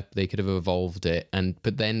that up, they could have evolved it,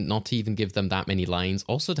 but then not to even give them that many lines.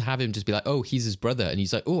 Also to have him just be like, oh, he's his brother, and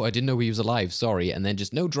he's like, oh, I didn't know he was alive, sorry, and then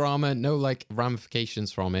just no drama, no like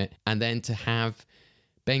ramifications from it. And then to have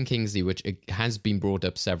Ben Kingsley, which has been brought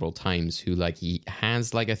up several times, who like he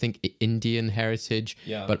has like I think Indian heritage,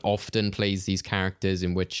 but often plays these characters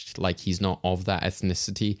in which like he's not of that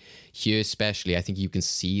ethnicity. Here especially, I think you can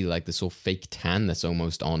see like the sort of fake tan that's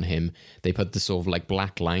almost on him. They put the sort of like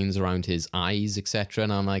black lines around his eyes, etc.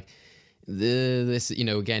 And I'm like, this,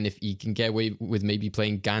 again, if you can get away with maybe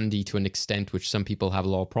playing Gandhi to an extent, which some people have a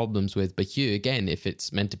lot of problems with, but here again, if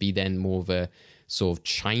it's meant to be then more of a sort of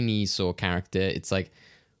Chinese sort of character, it's like,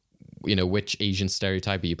 which Asian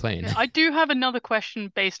stereotype are you playing? I do have another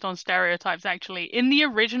question based on stereotypes, actually. In the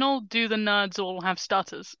original, do the nerds all have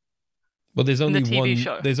stutters? Well, there's only TV one.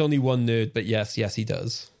 show. There's only one nerd, but yes, he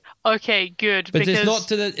does. Okay, good. But because...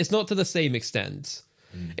 it's not to the same extent.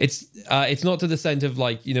 It's not to the extent of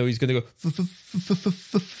like he's going to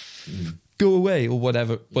go go away or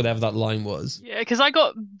whatever that line was. Yeah, because I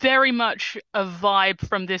got very much a vibe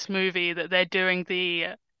from this movie that they're doing the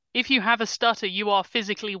if you have a stutter, you are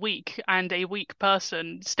physically weak and a weak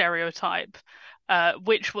person stereotype,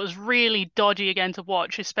 which was really dodgy again to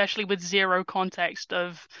watch, especially with zero context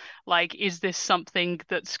of like, is this something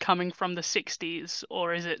that's coming from the 60s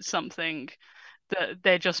or is it something that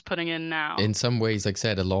they're just putting in now? In some ways, like I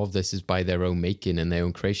said, a lot of this is by their own making and their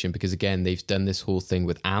own creation, because again, they've done this whole thing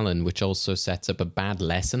with Alan, which also sets up a bad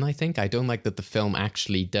lesson, I think. I don't like that the film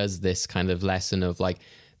actually does this kind of lesson of like,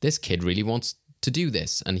 this kid really wants to do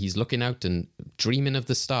this and he's looking out and dreaming of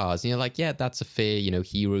the stars, and you're like, yeah, that's a fair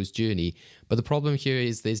hero's journey. But the problem here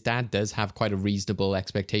is his dad does have quite a reasonable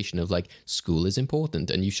expectation of like, school is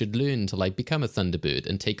important and you should learn to like become a Thunderbird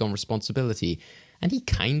and take on responsibility. And he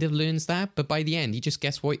kind of learns that, but by the end, he just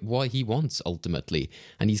gets what he wants ultimately.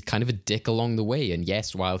 And he's kind of a dick along the way. And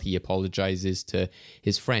yes, while he apologizes to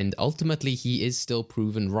his friend, ultimately he is still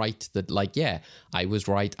proven right that, like, yeah, I was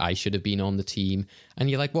right. I should have been on the team. And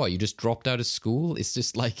you're like, what? You just dropped out of school? It's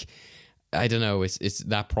just like, I don't know. It's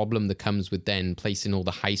that problem that comes with then placing all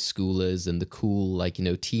the high schoolers and the cool, like, you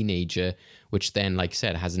know, teenager, which then, like I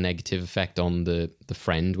said, has a negative effect on the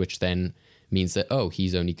friend, which then means that, oh,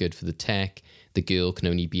 he's only good for the tech. The girl can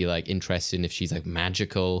only be like interested if she's like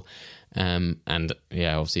magical. And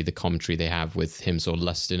yeah, obviously the commentary they have with him sort of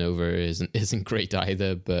lusting over her isn't great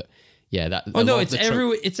either. But yeah, that. Oh no, it's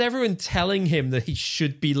everyone telling him that he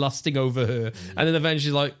should be lusting over her, and then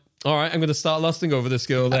eventually like, all right, I'm going to start lusting over this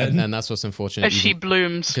girl then. And that's what's unfortunate. As she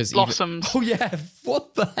blooms, blossoms. Oh yeah,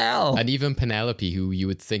 what the hell? And even Penelope, who you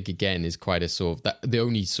would think again is quite a sort of the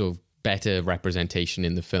only sort of better representation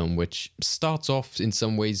in the film, which starts off in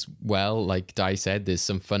some ways well, like Di said, there's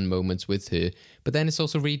some fun moments with her, but then it's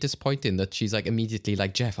also really disappointing that she's like immediately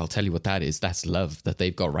like, Jeff, I'll tell you what that is. That's love that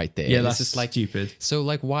they've got right there. Yeah, and that's just like stupid. So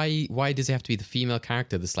like, why does it have to be the female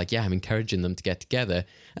character that's like, yeah, I'm encouraging them to get together,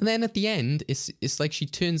 and then at the end it's like she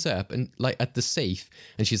turns up and like at the safe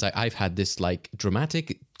and she's like, I've had this like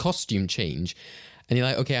dramatic costume change, and you're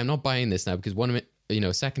like, okay, I'm not buying this now, because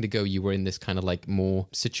a second ago you were in this kind of like more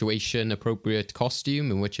situation appropriate costume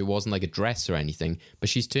in which it wasn't like a dress or anything, but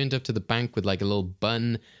she's turned up to the bank with like a little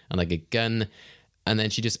bun and like a gun, and then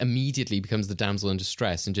she just immediately becomes the damsel in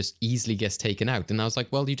distress and just easily gets taken out. And I was like,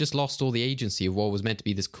 well, you just lost all the agency of what was meant to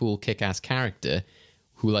be this cool kick-ass character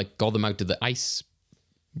who like got them out of the ice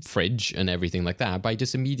fridge and everything like that by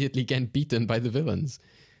just immediately getting beaten by the villains.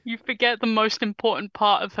 You forget the most important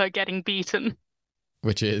part of her getting beaten.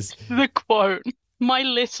 Which is? The quote. My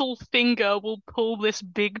little finger will pull this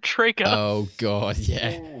big trigger. Oh, God,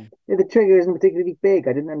 yeah. The trigger isn't particularly big.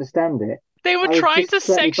 I didn't understand it. They were trying to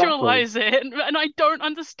sexualize it, and I don't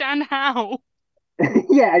understand how.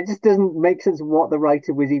 Yeah, it just doesn't make sense what the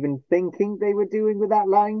writer was even thinking they were doing with that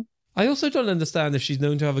line. I also don't understand, if she's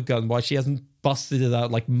known to have a gun, why she hasn't busted it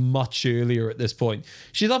out like much earlier at this point.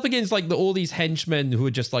 She's up against like all these henchmen who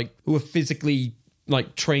are physically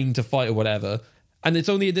like trained to fight or whatever. And it's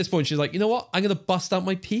only at this point she's like, you know what? I'm going to bust out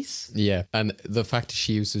my piece. Yeah, and the fact that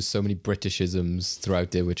she uses so many Britishisms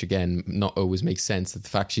throughout it, which again, not always makes sense. That the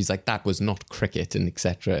fact she's like, that was not cricket and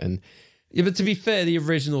etc. And yeah, but to be fair, the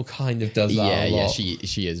original kind of does that a lot. Yeah,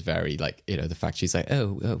 she is very like, the fact she's like,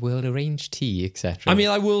 we'll arrange tea, etc. I mean,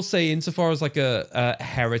 I will say, insofar as like a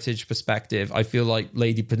heritage perspective, I feel like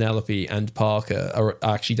Lady Penelope and Parker are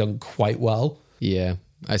actually done quite well. Yeah.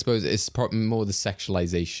 I suppose it's probably more the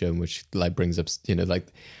sexualization, which like brings up, like,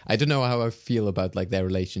 I don't know how I feel about like their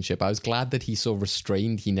relationship. I was glad that he so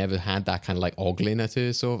restrained. He never had that kind of like ogling at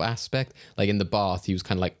her sort of aspect. Like in the bath, he was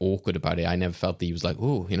kind of like awkward about it. I never felt that he was like,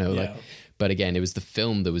 oh, like, but again, it was the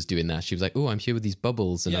film that was doing that. She was like, oh, I'm here with these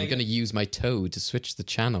bubbles and I'm going to use my toe to switch the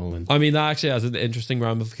channel. And I mean, that actually has an interesting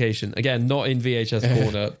ramification. Again, not in VHS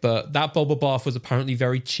corner, but that bubble bath was apparently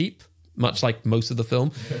very cheap. Much like most of the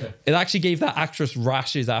film. It actually gave that actress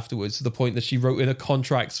rashes afterwards, to the point that she wrote in her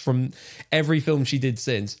contracts from every film she did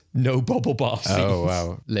since, no bubble bath scenes. Oh,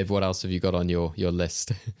 wow. Liv, what else have you got on your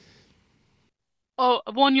list? Oh,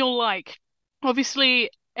 one you'll like.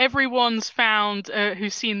 Obviously, everyone's found,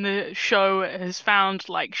 who's seen the show, has found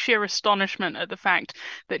like sheer astonishment at the fact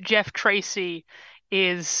that Jeff Tracy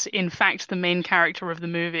is in fact the main character of the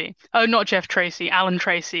movie. Oh, not Jeff Tracy. Alan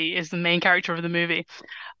Tracy is the main character of the movie.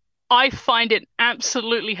 I find it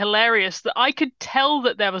absolutely hilarious that I could tell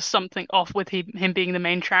that there was something off with him being the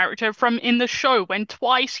main character from in the show when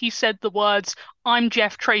twice he said the words, I'm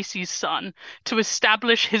Jeff Tracy's son, to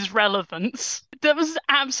establish his relevance. That was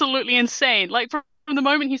absolutely insane. Like from the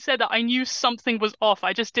moment he said that, I knew something was off.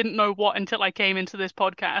 I just didn't know what until I came into this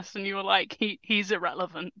podcast and you were like, he's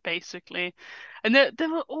irrelevant, basically. And there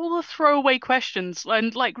were all the throwaway questions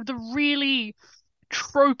and like the really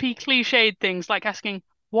tropey, cliched things like asking,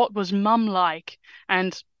 what was mum like?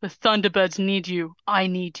 And the Thunderbirds need you. I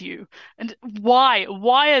need you. And why?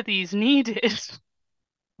 Why are these needed?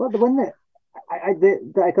 Well, the one that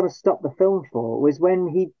I kind of stopped the film for was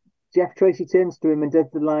when Jeff Tracy turns to him and does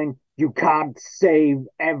the line, "You can't save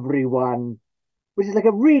everyone," which is like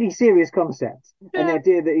a really serious concept. Yeah. And the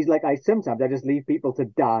idea that he's like, sometimes I just leave people to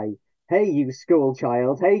die. Hey, you school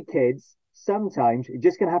child. Hey, kids. Sometimes you're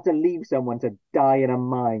just going to have to leave someone to die in a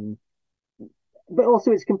mine. But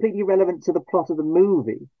also it's completely irrelevant to the plot of the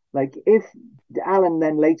movie. Like, if Alan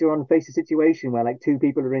then later on faces a situation where, like, two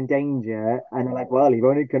people are in danger and they're like, well,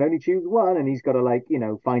 you can only choose one and he's got to, like,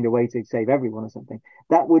 find a way to save everyone or something,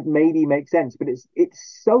 that would maybe make sense. But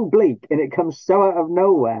it's so bleak and it comes so out of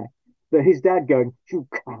nowhere But his dad going, "You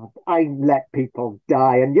can't. I let people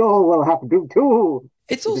die, and you will have to too."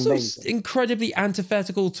 It's Is also amazing. incredibly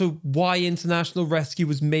antithetical to why International Rescue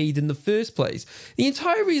was made in the first place. The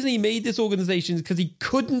entire reason he made this organization is because he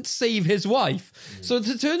couldn't save his wife. So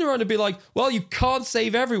to turn around and be like, well, you can't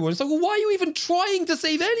save everyone. It's like, well, why are you even trying to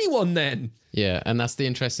save anyone then? Yeah, and that's the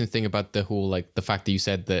interesting thing about the whole, like, the fact that you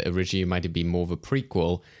said that originally it might have been more of a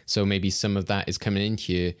prequel, so maybe some of that is coming in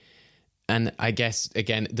here. And I guess,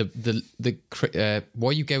 again,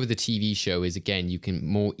 what you get with the TV show is, again, you can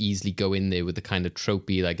more easily go in there with the kind of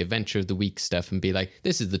tropey, like, adventure of the week stuff and be like,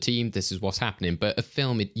 this is the team, this is what's happening. But a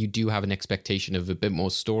film, you do have an expectation of a bit more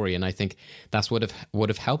story. And I think that's what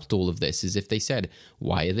have helped all of this, is if they said,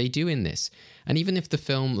 why are they doing this? And even if the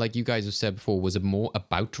film, like you guys have said before, was more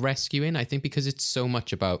about rescuing, I think because it's so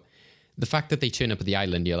much about the fact that they turn up at the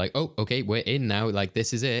island, you're like, oh, okay, we're in now. Like,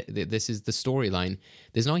 this is it. This is the storyline.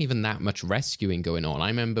 There's not even that much rescuing going on. I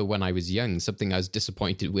remember when I was young, something I was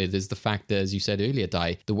disappointed with is the fact that, as you said earlier,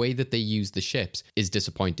 Di, the way that they use the ships is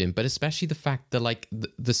disappointing, but especially the fact that, like,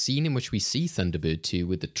 the scene in which we see Thunderbird 2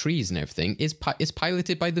 with the trees and everything is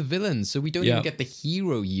piloted by the villains, so we don't even get the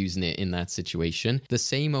hero using it in that situation. The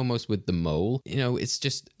same almost with the mole. You know, it's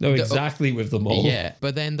just... No, exactly with the mole. Yeah,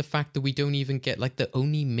 but then the fact that we don't even get, like, the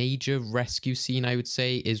only major rescue scene, I would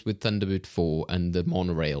say, is with Thunderbird 4 and the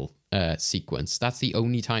monorail sequence. That's the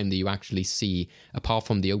only time that you actually see, apart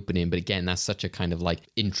from the opening. But again, that's such a kind of like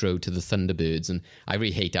intro to the Thunderbirds, and I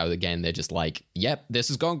really hate how, again, they're just like, yep, this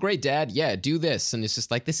has gone great, Dad, yeah, do this. And it's just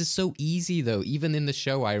like, this is so easy though. Even in the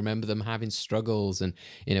show, I remember them having struggles, and,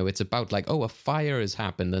 you know, it's about like, oh, a fire has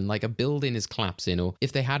happened and like a building is collapsing. Or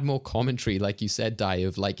if they had more commentary, like you said, Di,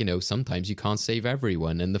 of like, you know, sometimes you can't save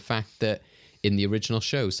everyone. And the fact that in the original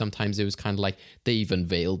show, sometimes it was kind of like, they've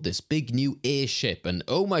unveiled this big new airship, and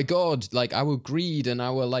oh my god, like, our greed and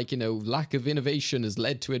our, like, you know, lack of innovation has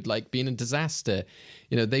led to it like being a disaster.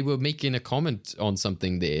 You know, they were making a comment on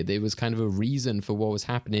something there. There was kind of a reason for what was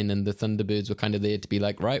happening, and the Thunderbirds were kind of there to be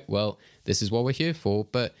like, right, well, this is what we're here for.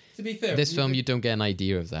 But to be fair, this film, you don't get an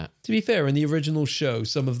idea of that. To be fair, in the original show,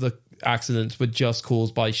 some of the accidents were just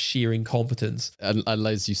caused by sheer incompetence. And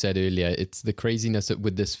as you said earlier, it's the craziness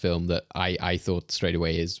with this film that I thought straight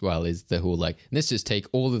away as well, is the whole like, let's just take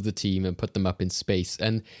all of the team and put them up in space.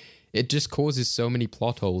 And it just causes so many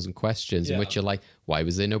plot holes and questions in which you're like, why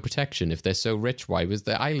was there no protection? If they're so rich, why was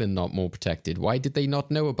the island not more protected? Why did they not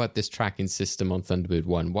know about this tracking system on Thunderbird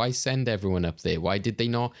 1? Why send everyone up there? Why did they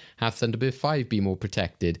not have Thunderbird 5 be more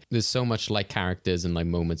protected? There's so much like characters and like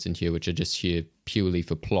moments in here which are just here purely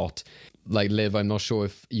for plot. Like, Liv, I'm not sure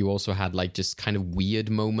if you also had like just kind of weird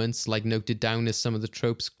moments like noted down as some of the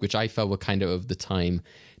tropes, which I felt were kind of the time.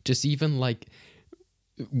 Just even like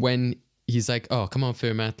when he's like, oh, come on,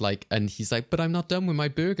 Fermat, like, and he's like, but I'm not done with my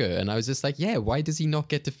burger. And I was just like, yeah, why does he not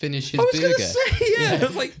get to finish his burger? Gonna say, yeah.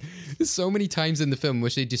 It's like, there's so many times in the film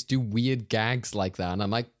which they just do weird gags like that, and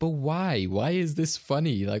I'm like, but why? Why is this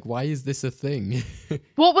funny? Like, why is this a thing?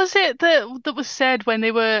 What was it that was said when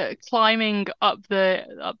they were climbing up the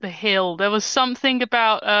hill? There was something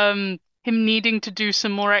about him needing to do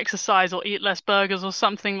some more exercise or eat less burgers or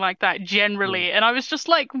something like that generally. And I was just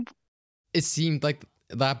like, it seemed like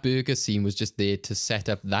that burger scene was just there to set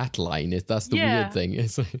up that line. That's the weird thing.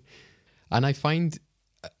 It's like, and I find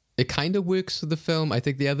it kind of works for the film. I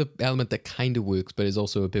think the other element that kind of works, but is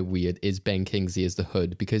also a bit weird, is Ben Kingsley as the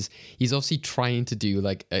Hood, because he's obviously trying to do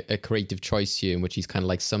like a creative choice here, in which he's kind of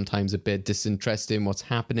like sometimes a bit disinterested in what's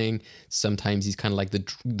happening. Sometimes he's kind of like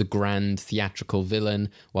the grand theatrical villain,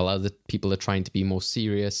 while other people are trying to be more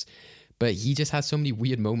serious. But he just has so many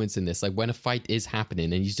weird moments in this, like when a fight is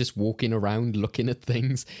happening and he's just walking around looking at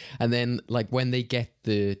things. And then like when they get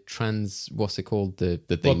the what's it called? That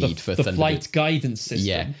they need for the Thunderbird. flight guidance system.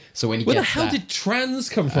 Yeah. So when he Where the gets hell did trans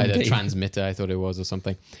come from? A transmitter, I thought it was, or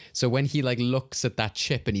something. So when he like looks at that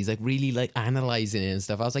chip and he's like really like analyzing it and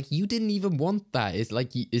stuff, I was like, you didn't even want that. It's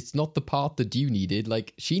like, it's not the part that you needed.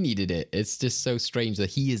 Like, she needed it. It's just so strange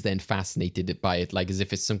that he is then fascinated by it, like as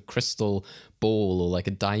if it's some crystal ball or like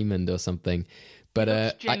a diamond or something.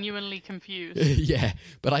 But genuinely confused. Yeah,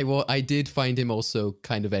 but I did find him also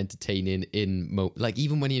kind of entertaining like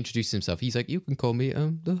even when he introduced himself, he's like, you can call me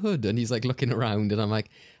the Hood, and he's like looking around, and I'm like,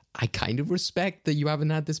 I kind of respect that you haven't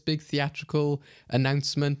had this big theatrical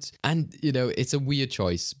announcement. And, you know, it's a weird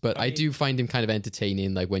choice, but I do find him kind of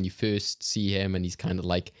entertaining, like when you first see him and he's kind of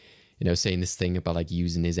like, you know, saying this thing about like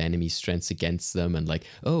using his enemy's strengths against them, and like,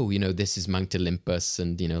 oh, you know, this is Mount Olympus,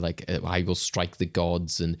 and, you know, like I will strike the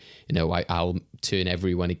gods, and, you know, I'll turn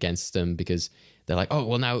everyone against them, because they're like, oh,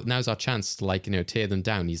 well, now's our chance to, like, you know, tear them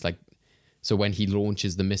down. He's like, So when he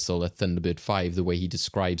launches the missile at Thunderbird 5, the way he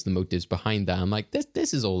describes the motives behind that, I'm like,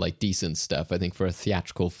 this is all like decent stuff, I think, for a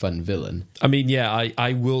theatrical, fun villain. I mean, yeah,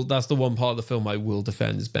 I will. That's the one part of the film I will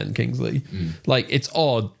defend is Ben Kingsley. Like, it's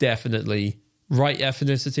odd, definitely. Right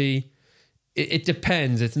ethnicity. It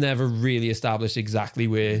depends. It's never really established exactly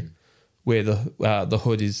where the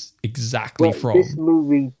hood is exactly from. This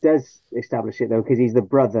movie does establish it, though, because he's the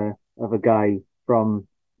brother of a guy from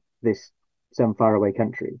some faraway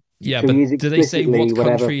country. Yeah, so but he is do they say what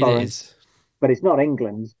country it is? But it's not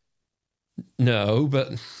England. No,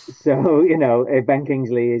 but... So, Ben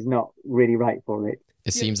Kingsley is not really right for it.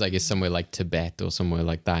 It seems like it's somewhere like Tibet or somewhere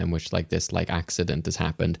like that in which like this like accident has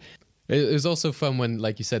happened. It was also fun when,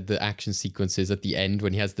 like you said, the action sequences at the end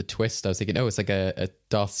when he has the twist. I was thinking, it's like a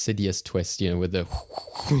Darth Sidious twist, with the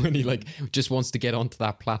when he like just wants to get onto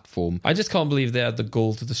that platform. I just can't believe they had the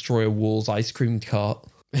goal to destroy a Wall's ice cream cart.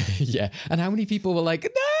 Yeah, and how many people were like,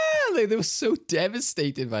 no, they were so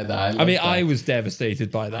devastated by that. I was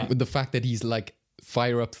devastated by that. With the fact that he's like,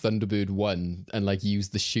 fire up Thunderbird 1 and like use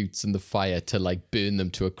the chutes and the fire to like burn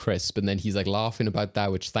them to a crisp, and then he's like laughing about that,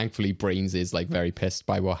 which thankfully Brains is like very pissed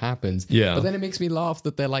by what happens. Yeah. But then it makes me laugh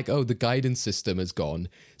that they're like, oh, the guidance system is gone.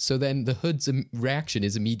 So then the Hood's reaction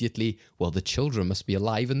is immediately, well, the children must be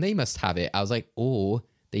alive and they must have it. I was like, oh,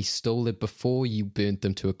 they stole it before you burnt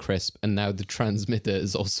them to a crisp, and now the transmitter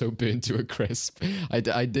is also burnt to a crisp. I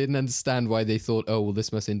didn't understand why they thought, oh, well,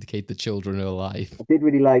 this must indicate the children are alive. I did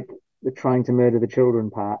really like the trying to murder the children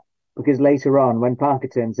part, because later on, when Parker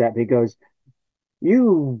turns up, he goes,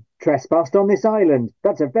 "You trespassed on this island.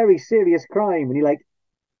 That's a very serious crime." And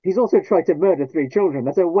he's also tried to murder 3 children.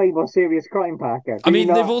 That's a way more serious crime, Parker. I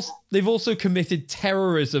mean, they've also committed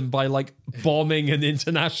terrorism by like bombing an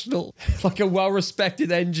international, like a well-respected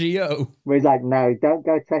NGO. Where he's like, no, don't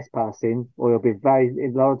go trespassing, or you'll be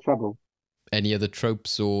in a lot of trouble. Any other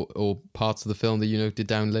tropes or parts of the film that you noted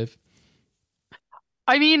down, Liv?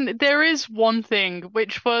 I mean, there is one thing,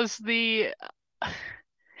 which was the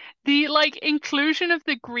like inclusion of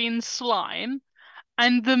the green slime,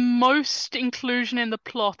 and the most inclusion in the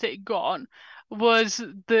plot it got was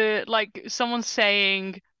the like someone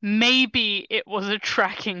saying maybe it was a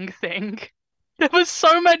tracking thing. There was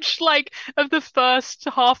so much like of the first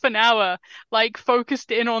half an hour like focused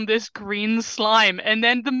in on this green slime, and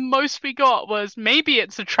then the most we got was maybe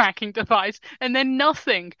it's a tracking device, and then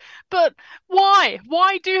nothing. But why?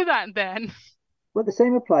 Why do that then? Well, the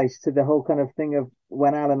same applies to the whole kind of thing of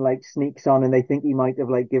when Alan like sneaks on and they think he might have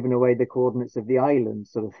like given away the coordinates of the island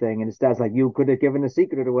sort of thing, and his dad's like, you could have given a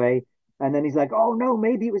secret away. And then he's like, oh no,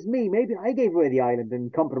 maybe it was me. Maybe I gave away the island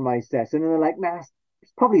and compromised us. And then they're like, nah,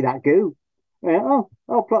 it's probably that goo. Oh,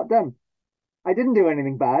 plot done. I didn't do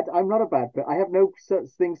anything bad. I'm not a bad, but I have no such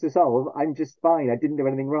things to solve. I'm just fine. I didn't do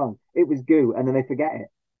anything wrong. It was goo, and then they forget it.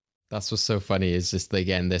 That's what's so funny is just,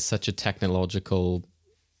 again, there's such a technological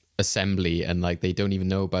assembly, and like they don't even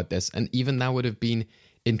know about this. And even that would have been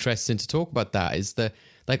interesting to talk about. That is the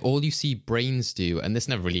like all you see Brains do, and this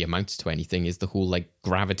never really amounts to anything, is the whole like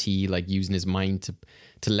gravity, like using his mind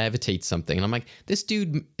to levitate something. And I'm like, this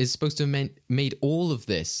dude is supposed to have made all of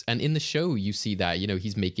this, and in the show you see that,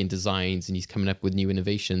 he's making designs and he's coming up with new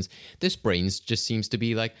innovations. This Brains just seems to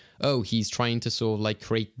be like, oh, he's trying to sort of like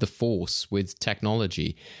create the Force with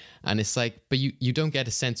technology. And it's like, but you don't get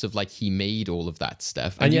a sense of like he made all of that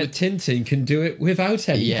stuff. And yet Tintin can do it without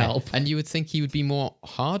any help. And you would think he would be more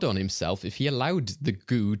hard on himself if he allowed the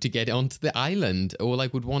goo to get onto the island, or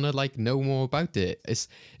like would want to like know more about it. It's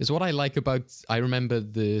what I like about, I remember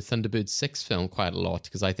the Thunderbirds 6 film quite a lot,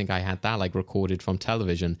 because I think I had that like recorded from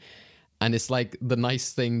television. And it's like the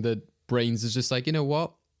nice thing that Brains is just like, you know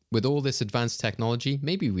what? With all this advanced technology,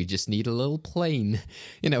 maybe we just need a little plane,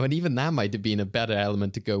 and even that might have been a better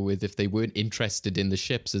element to go with if they weren't interested in the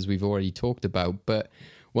ships, as we've already talked about. But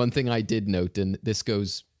one thing I did note, and this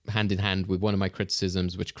goes hand in hand with one of my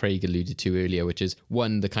criticisms, which Craig alluded to earlier, which is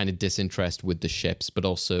one, the kind of disinterest with the ships, but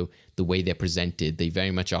also the way they're presented. They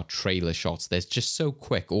very much are trailer shots. They're just so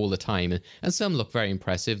quick all the time. And some look very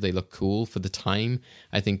impressive. They look cool for the time.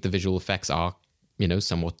 I think the visual effects are,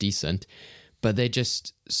 somewhat decent. But they're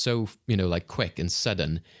just so, like quick and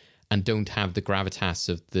sudden, and don't have the gravitas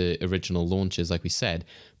of the original launches, like we said.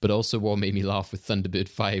 But also what made me laugh with Thunderbird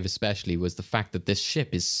 5 especially was the fact that this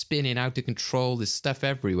ship is spinning out of control, there's stuff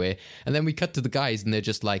everywhere. And then we cut to the guys and they're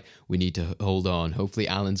just like, we need to hold on. Hopefully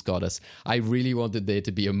Alan's got us. I really wanted there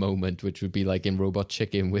to be a moment, which would be like in Robot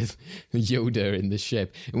Chicken with Yoda in the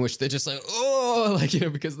ship, in which they're just like, oh,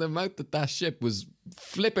 because the amount that ship was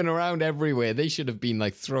flipping around everywhere, they should have been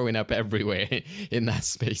like throwing up everywhere in that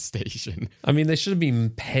space station. I mean, they should have been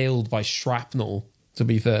impaled by shrapnel, to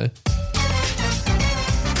be fair.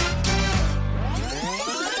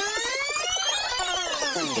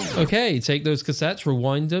 Okay, take those cassettes,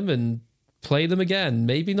 rewind them, and play them again.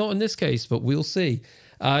 Maybe not in this case, but we'll see.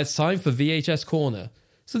 It's time for VHS Corner.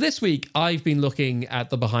 So this week, I've been looking at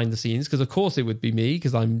the behind the scenes, because of course it would be me,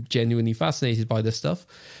 because I'm genuinely fascinated by this stuff.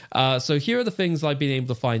 So here are the things I've been able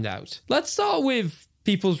to find out. Let's start with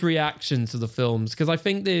people's reaction to the films, because I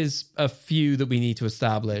think there's a few that we need to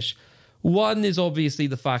establish. One is obviously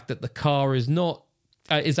the fact that the car is not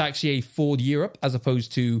is actually a Ford Europe, as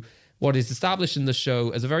opposed to what is established in the show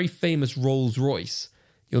as a very famous Rolls-Royce.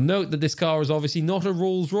 You'll note that this car is obviously not a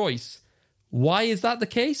Rolls-Royce. Why is that the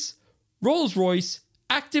case? Rolls-Royce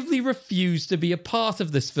actively refused to be a part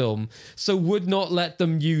of this film, so would not let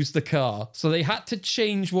them use the car. So they had to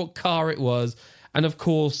change what car it was, and of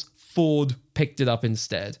course, Ford picked it up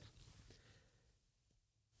instead.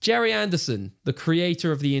 Jerry Anderson, the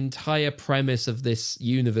creator of the entire premise of this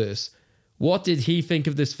universe, what did he think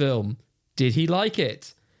of this film? Did he like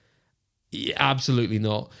it? Absolutely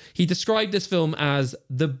not. He described this film as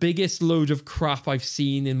the biggest load of crap I've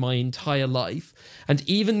seen in my entire life, and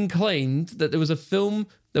even claimed that there was a film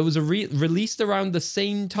that was released around the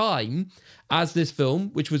same time as this film,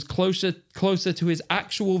 which was closer to his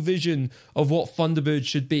actual vision of what Thunderbirds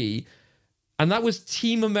should be, and that was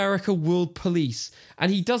Team America World Police,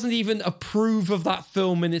 and he doesn't even approve of that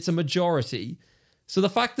film, and it's a majority. So the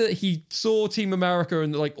fact that he saw Team America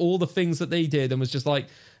and like all the things that they did and was just like,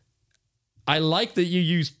 I like that you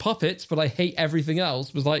use puppets, but I hate everything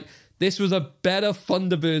else, was like, this was a better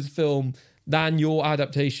Thunderbirds film than your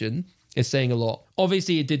adaptation, is saying a lot.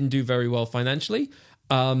 Obviously, it didn't do very well financially.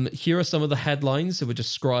 Here are some of the headlines that were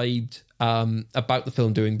described about the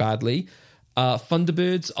film doing badly.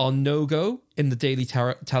 Thunderbirds are no-go in the Daily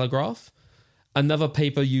Telegraph. Another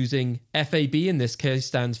paper using FAB, in this case,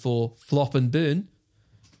 stands for flop and burn.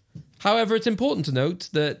 However, it's important to note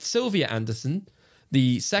that Sylvia Anderson,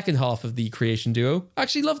 the second half of the creation duo,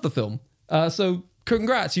 actually loved the film. So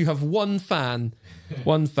congrats, you have one fan.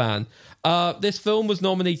 One fan. This film was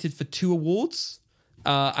nominated for 2 awards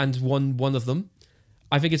and won one of them.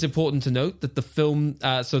 I think it's important to note that the film,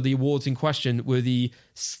 so the awards in question were the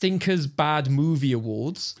Stinkers Bad Movie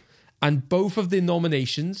Awards, and both of the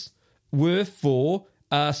nominations were for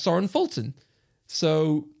Soren Fulton.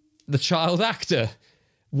 So the child actor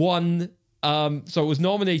won. So it was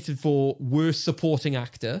nominated for Worst Supporting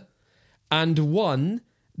Actor and won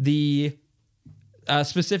the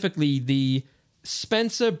specifically the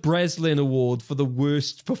Spencer Breslin Award for the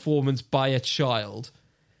Worst Performance by a Child.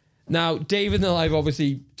 Now, David and I have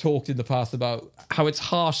obviously talked in the past about how it's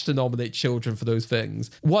harsh to nominate children for those things.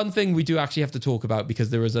 One thing we do actually have to talk about, because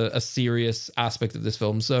there is a serious aspect of this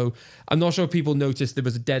film. So I'm not sure if people noticed there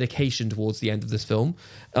was a dedication towards the end of this film.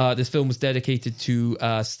 This film was dedicated to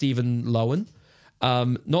Stephen Lowen.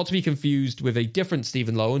 Not to be confused with a different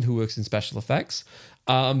Stephen Lowen who works in special effects.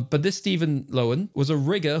 But this Stephen Lowen was a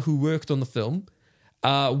rigger who worked on the film.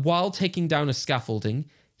 While taking down a scaffolding,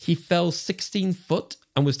 he fell 16 foot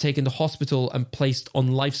and was taken to hospital and placed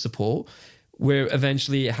on life support, where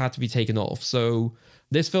eventually it had to be taken off. So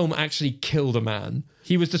this film actually killed a man.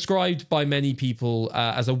 He was described by many people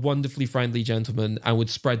as a wonderfully friendly gentleman and would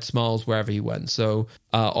spread smiles wherever he went. So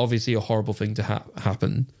obviously a horrible thing to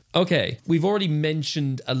happen. Okay, we've already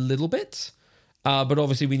mentioned a little bit, but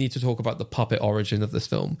obviously we need to talk about the puppet origin of this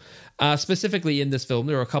film. Specifically in this film,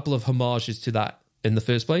 there are a couple of homages to that in the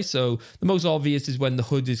first place. So the most obvious is when the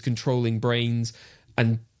Hood is controlling Brains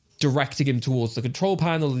and directing him towards the control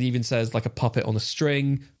panel. It even says like a puppet on a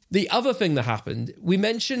string. The other thing that happened, we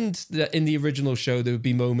mentioned that in the original show, there would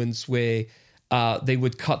be moments where they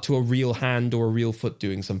would cut to a real hand or a real foot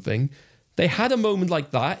doing something. They had a moment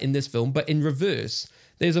like that in this film, but in reverse.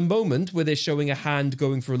 There's a moment where they're showing a hand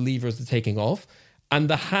going for a lever as they're taking off, and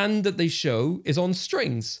the hand that they show is on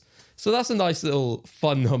strings. So that's a nice little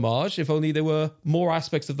fun homage, if only there were more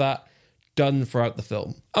aspects of that done throughout the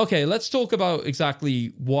film. Okay, let's talk about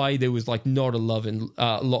exactly why there was like not a lot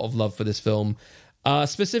of love for this film.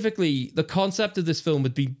 Specifically, the concept of this film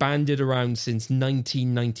had been bandied around since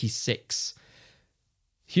 1996.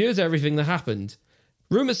 Here's everything that happened.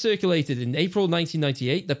 Rumours circulated in April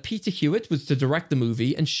 1998 that Peter Hewitt was to direct the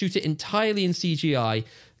movie and shoot it entirely in CGI,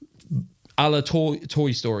 a la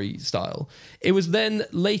Toy Story style. It was then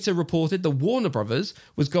later reported that Warner Brothers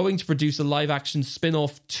was going to produce a live-action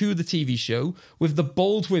spin-off to the TV show with the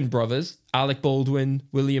Baldwin brothers, Alec Baldwin,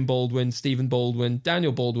 William Baldwin, Stephen Baldwin,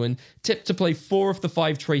 Daniel Baldwin, tipped to play 4 of the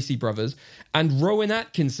 5 Tracy brothers, and Rowan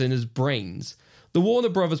Atkinson as Brains. The Warner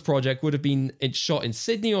Brothers project would have been shot in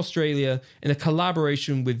Sydney, Australia, in a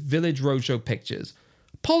collaboration with Village Roadshow Pictures.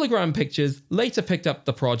 Polygram Pictures later picked up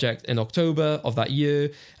the project in October of that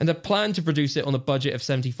year and had planned to produce it on a budget of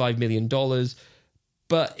 $75 million,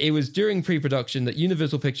 But it was during pre-production that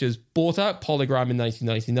Universal Pictures bought out Polygram in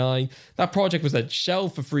 1999. That project was then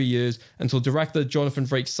shelved for 3 years until director Jonathan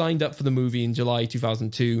Frakes signed up for the movie in July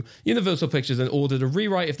 2002. Universal Pictures then ordered a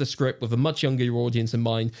rewrite of the script with a much younger audience in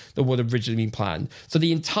mind than what had originally been planned. So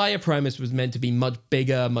the entire premise was meant to be much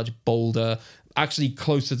bigger, much bolder, actually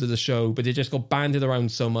closer to the show, but it just got banded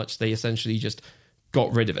around so much they essentially just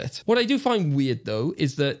got rid of it. What I do find weird, though,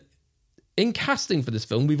 is that in casting for this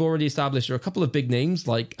film, we've already established there are a couple of big names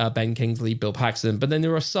like Ben Kingsley, Bill Paxton, but then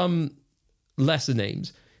there are some lesser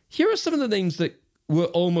names. Here are some of the names that were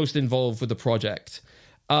almost involved with the project.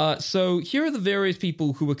 So here are the various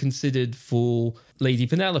people who were considered for Lady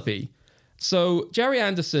Penelope. So Jerry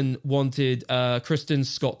Anderson wanted Kristen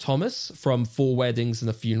Scott Thomas from Four Weddings and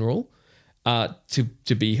a Funeral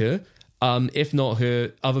to be her. If not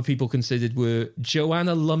her, other people considered were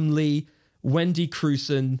Joanna Lumley, Wendy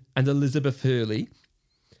Crewson, and Elizabeth Hurley.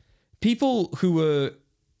 People who were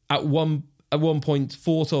at one point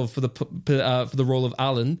thought of for the role of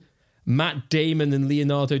Alan, Matt Damon and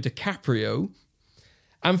Leonardo DiCaprio.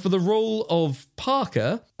 And for the role of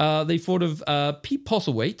Parker, they thought of Pete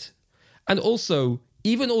Postlethwaite, and also,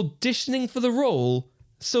 even auditioning for the role,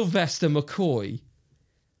 Sylvester McCoy.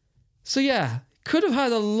 So yeah, could have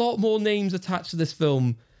had a lot more names attached to this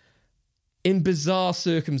film in bizarre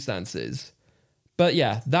circumstances. But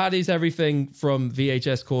yeah, that is everything from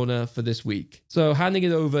VHS Corner for this week. So handing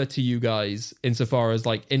it over to you guys insofar as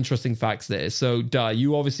like interesting facts there. So Di,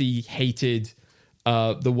 you obviously hated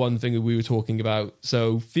the one thing that we were talking about.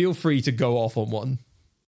 So feel free to go off on one.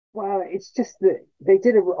 Well, it's just that they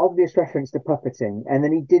did an obvious reference to puppeting, and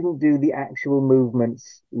then he didn't do the actual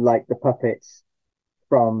movements like the puppets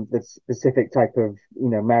from the specific type of,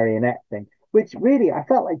 marionette thing, which really I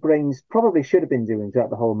felt like Brains probably should have been doing throughout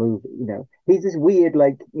the whole movie. He's this weird,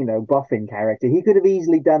 boffin character. He could have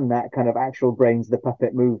easily done that kind of actual Brains the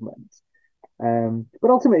puppet movement. But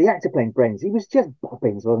ultimately, the actor playing Brains, he was just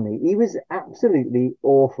boppins, wasn't he? He was absolutely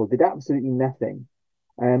awful, did absolutely nothing.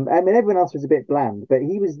 Everyone else was a bit bland, but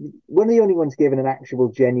he was one of the only ones given an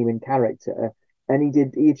actual genuine character. And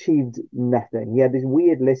he achieved nothing. He had this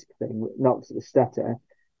weird lisp thing, not the stutter,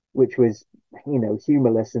 which was,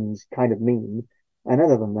 humorless and kind of mean. And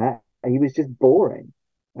other than that, he was just boring.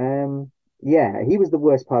 He was the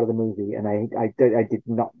worst part of the movie, and I did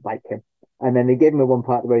not like him. And then they gave him a one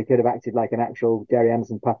part where he could have acted like an actual Jerry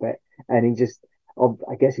Anderson puppet, and he just,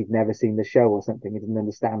 I guess he'd never seen the show or something. He didn't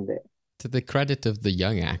understand it. To the credit of the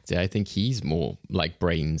young actor, I think he's more like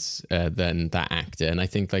Brains than that actor. And I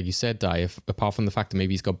think, like you said, Di, apart from the fact that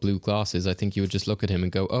maybe he's got blue glasses, I think you would just look at him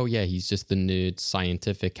and go, oh yeah, he's just the nerd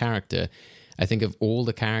scientific character. I think of all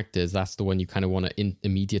the characters, that's the one you kind of want to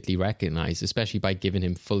immediately recognize, especially by giving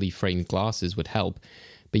him fully framed glasses would help.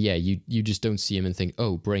 But yeah, you just don't see him and think,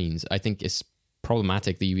 oh, Brains. I think it's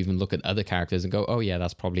problematic that you even look at other characters and go, oh yeah,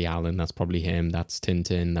 that's probably Alan, that's probably him, that's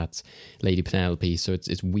Tintin, that's Lady Penelope. So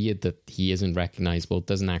it's weird that he isn't recognizable,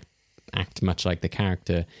 doesn't act much like the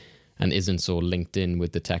character, and isn't sort of linked in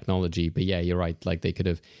with the technology. But yeah, you're right, like they could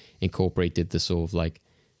have incorporated the sort of like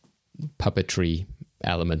puppetry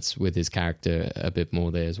elements with his character a bit more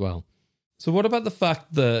there as well. So what about the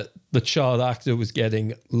fact that the child actor was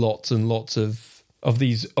getting lots and lots of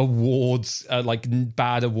these awards, like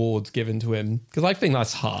bad awards given to him? Because I think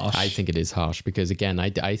that's harsh. I think it is harsh because, again,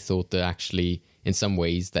 I thought that actually in some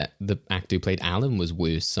ways that the actor who played Alan was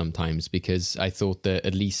worse sometimes, because I thought that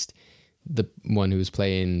at least the one who was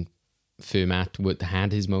playing Fermat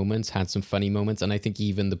had his moments, had some funny moments, and I think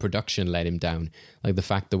even the production let him down. Like the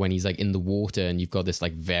fact that when he's like in the water and you've got this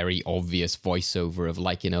like very obvious voiceover of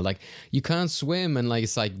like, like you can't swim, and like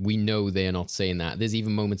it's like we know they're not saying that. There's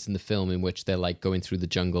even moments in the film in which they're like going through the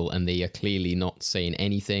jungle and they are clearly not saying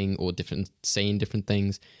anything or saying different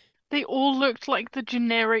things. They all looked like the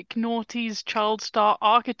generic noughties child star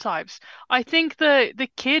archetypes. I think the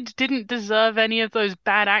kid didn't deserve any of those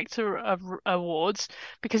bad actor awards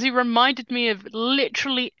because he reminded me of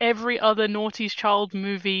literally every other noughties child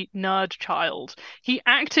movie nerd child. He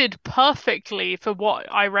acted perfectly for what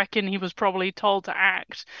I reckon he was probably told to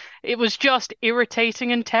act. It was just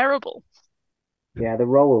irritating and terrible. Yeah, the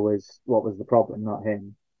role was what was the problem, not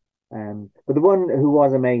him. But the one who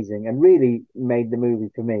was amazing and really made the movie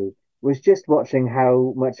for me was just watching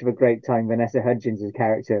how much of a great time Vanessa Hudgens'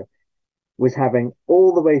 character was having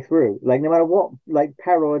all the way through. Like, no matter what, like,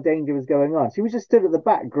 peril or danger was going on, she was just stood at the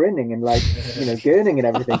back grinning and, like, gurning and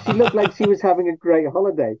everything. She looked like she was having a great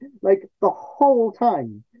holiday, like, the whole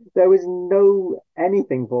time. There was no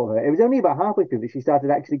anything for her. It was only about halfway through that she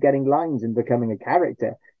started actually getting lines and becoming a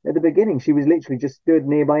character. At the beginning, she was literally just stood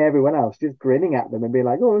nearby everyone else, just grinning at them and being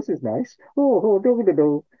like, "Oh, this is nice. Oh, do do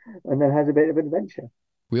do," and then has a bit of adventure.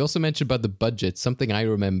 We also mentioned about the budget. Something I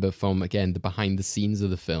remember from, again, the behind the scenes of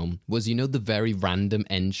the film was, you know, the very random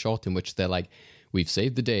end shot in which they're like, we've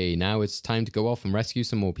saved the day, now it's time to go off and rescue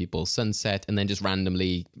some more people, sunset, and then just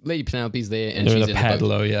randomly, Lady Penelope's there and They're she's in in a the boat.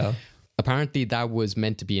 peddler, yeah. Apparently that was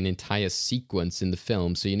meant to be an entire sequence in the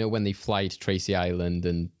film. So, you know, when they fly to Tracy Island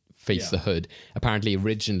and face the hood, apparently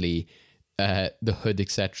originally the hood,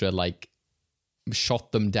 etc., like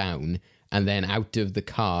shot them down, and then out of the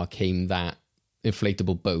car came that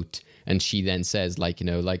inflatable boat, and she then says, like, you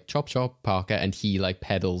know, like, chop chop Parker, and he like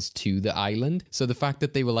pedals to the island. So the fact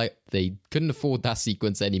that they were like, they couldn't afford that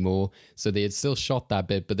sequence anymore, so they had still shot that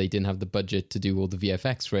bit, but they didn't have the budget to do all the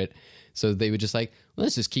VFX for it, so they were just like, well,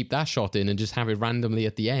 let's just keep that shot in and just have it randomly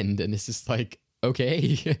at the end. And it's just like, okay.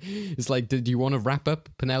 It's like, did you want to wrap up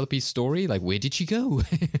Penelope's story? Like, where did she go?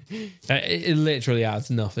 It literally adds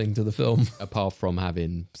nothing to the film. Apart from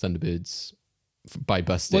having Thunderbirds by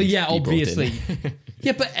Busted. Well, yeah, be brought in. obviously.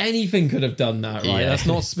 Yeah, but anything could have done that, right? Yeah. That's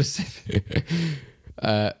not specific.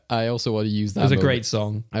 I also want to use that It was a moment. great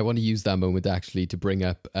song. I want to use that moment actually to bring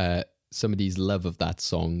up somebody's love of that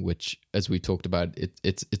song, which, as we talked about,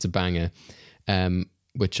 it's a banger,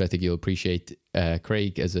 which I think you'll appreciate.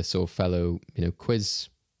 Craig, as a sort of fellow, you know, quiz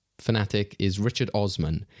fanatic, is Richard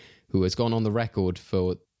Osman, who has gone on the record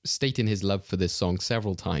for stating his love for this song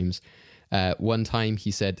several times. One time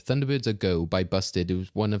he said, Thunderbirds Are Go by Busted. It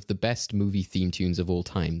was one of the best movie theme tunes of all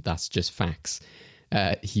time. That's just facts.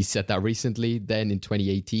 He said that recently. Then in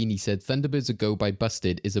 2018, he said, Thunderbirds Are Go by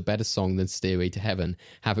Busted is a better song than Stairway to Heaven.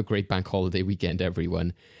 Have a great bank holiday weekend,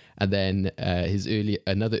 everyone. And then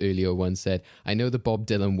another earlier one said, I know that Bob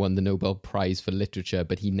Dylan won the Nobel Prize for Literature,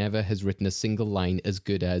 but he never has written a single line as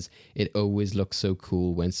good as, it always looks so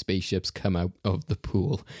cool when spaceships come out of the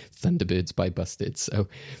pool. Thunderbirds by Busted. So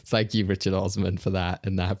thank you, Richard Osman, for that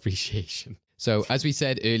and that appreciation. So, as we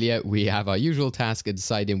said earlier, we have our usual task of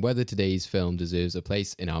deciding whether today's film deserves a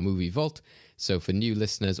place in our movie vault. So, for new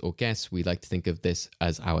listeners or guests, we like to think of this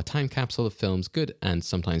as our time capsule of films, good and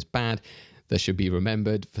sometimes bad, that should be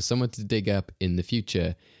remembered for someone to dig up in the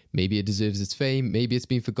future. Maybe it deserves its fame, maybe it's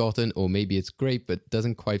been forgotten, or maybe it's great but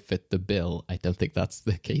doesn't quite fit the bill. I don't think that's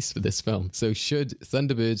the case for this film. So, should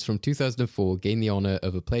Thunderbirds from 2004 gain the honour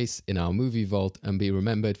of a place in our movie vault and be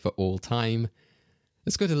remembered for all time?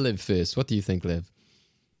 Let's go to Liv first. What do you think, Liv?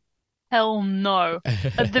 Hell no.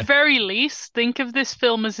 At the very least, think of this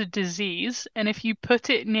film as a disease, and if you put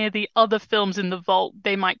it near the other films in the vault,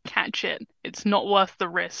 they might catch it. It's not worth the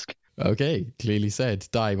risk. Okay, clearly said.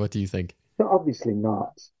 Di, what do you think? So obviously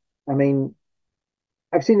not. I mean,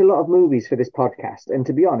 I've seen a lot of movies for this podcast, and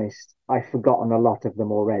to be honest, I've forgotten a lot of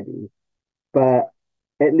them already. But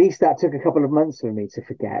at least that took a couple of months for me to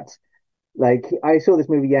forget. Like, I saw this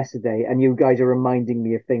movie yesterday, and you guys are reminding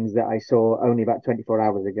me of things that I saw only about 24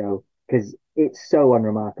 hours ago, because it's so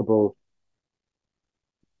unremarkable.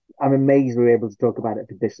 I'm amazed we were able to talk about it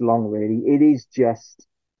for this long, really. It is just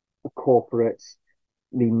a corporately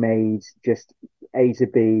made, just A to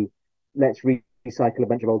B, let's recycle a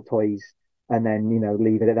bunch of old toys, and then, you know,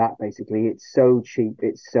 leave it at that, basically. It's so cheap,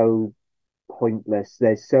 it's so pointless,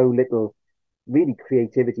 there's so little really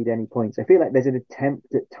creativity at any point. I feel like there's an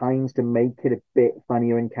attempt at times to make it a bit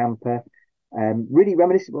funnier and camper. Really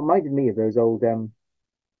reminiscent, reminded me of those old.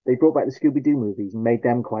 They brought back the Scooby-Doo movies and made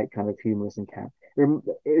them quite kind of humorous and camp. It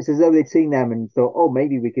was as though they'd seen them and thought, oh,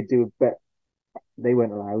 maybe we could do it, but they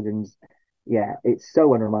weren't allowed. And yeah, it's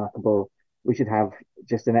so unremarkable. We should have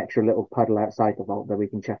just an extra little puddle outside the vault that we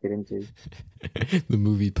can chuck it into. The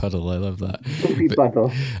movie puddle, I love that. Movie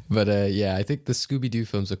puddle. But yeah, I think the Scooby-Doo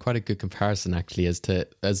films are quite a good comparison, actually,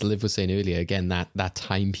 as Liv was saying earlier, again, that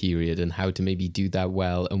time period and how to maybe do that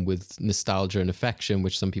well and with nostalgia and affection,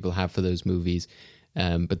 which some people have for those movies,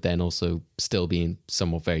 but then also still being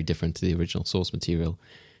somewhat very different to the original source material.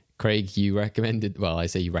 Craig, you recommended, well, I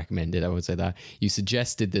say you recommended, I won't say that. You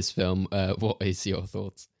suggested this film. What is your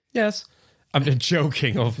thoughts? Yes. I'm just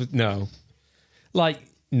joking. No. Like,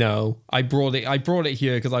 no. I brought it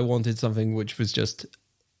here because I wanted something which was just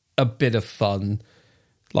a bit of fun.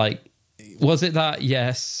 Like, was it that?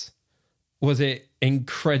 Yes. Was it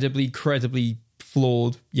incredibly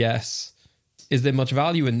flawed? Yes. Is there much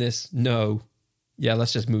value in this? No. Yeah,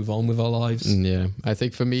 let's just move on with our lives. Yeah, I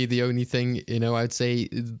think for me, the only thing, I'd say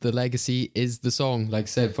the legacy is the song, like I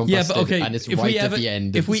said, from Busted, but okay, and it's right at the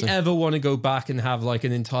end. If we ever want to go back and have like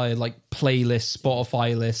an entire like playlist,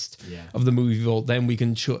 Spotify list of the movie vault, then we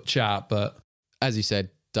can chat. But as you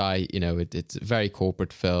said, Die, it's a very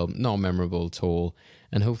corporate film, not memorable at all.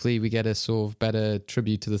 And hopefully we get a sort of better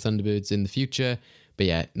tribute to the Thunderbirds in the future. But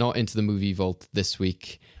yeah, not Into the Movie Vault this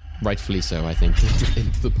week. Rightfully so, I think.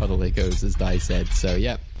 Into the puddle it goes, as Di said. So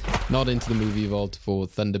yeah, not Into the Movie Vault for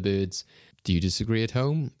Thunderbirds. Do you disagree at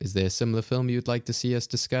home? Is there a similar film you'd like to see us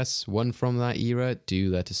discuss? One from that era? Do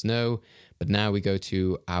let us know. But now we go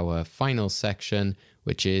to our final section,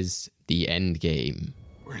 which is the end game.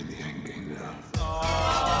 We're in the end game now.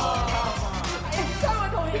 It's so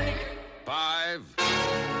annoying. 5,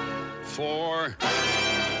 4,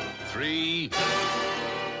 3,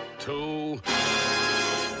 2,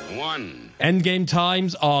 1. Endgame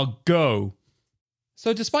times are go.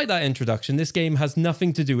 So despite that introduction, this game has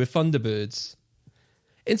nothing to do with Thunderbirds.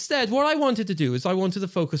 Instead, what I wanted to do is I wanted to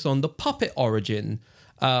focus on the puppet origin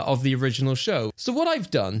of the original show. So what I've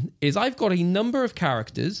done is I've got a number of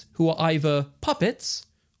characters who are either puppets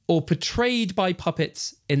or portrayed by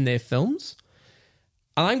puppets in their films.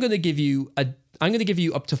 And I'm going to give you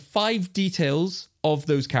up to 5 details of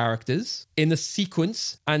those characters in a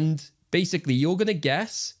sequence, and basically you're going to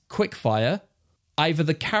guess quickfire either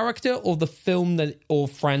the character or the film or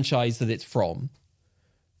franchise that it's from.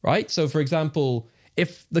 Right? So for example,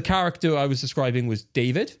 if the character I was describing was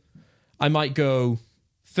David, I might go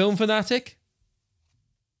film fanatic,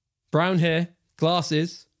 brown hair,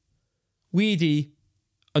 glasses, weedy,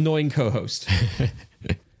 annoying co-host.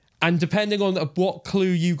 And depending on what clue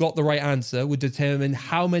you got the right answer would determine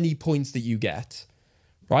how many points that you get.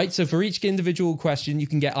 Right? So for each individual question, you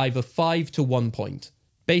can get either 5 to 1 point.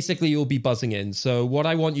 Basically, you'll be buzzing in. So what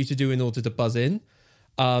I want you to do in order to buzz in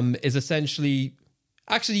is essentially...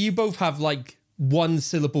 Actually, you both have like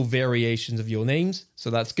 1-syllable variations of your names, so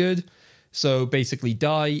that's good. So basically,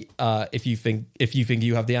 Di, if you think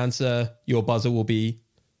you have the answer, your buzzer will be...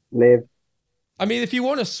 Liv. I mean, if you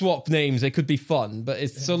want to swap names, it could be fun, but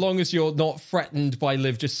it's so long as you're not threatened by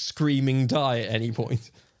Liv just screaming Di at any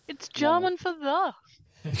point. It's German for the.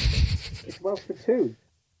 It's Welsh for 2.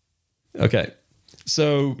 Okay.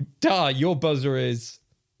 So, Di, your buzzer is...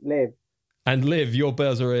 Liv. And Liv, your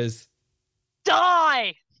buzzer is...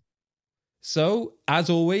 Die! So, as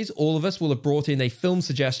always, all of us will have brought in a film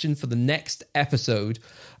suggestion for the next episode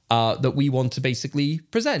that we want to basically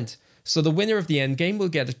present. So the winner of the endgame will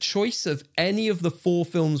get a choice of any of the 4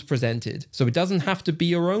 films presented. So it doesn't have to be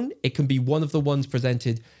your own. It can be one of the ones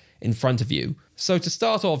presented in front of you. So to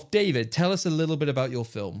start off, David, tell us a little bit about your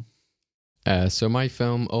film. So my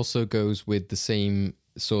film also goes with the same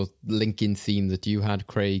sort of Lincoln theme that you had,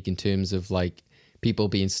 Craig, in terms of like people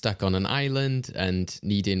being stuck on an island and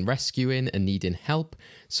needing rescuing and needing help.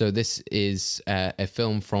 So this is a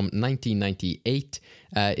film from 1998.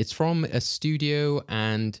 It's from a studio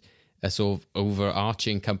and a sort of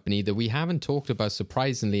overarching company that we haven't talked about,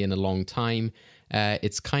 surprisingly, in a long time.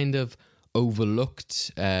 It's kind of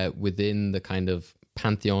overlooked within the kind of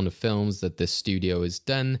pantheon of films that this studio has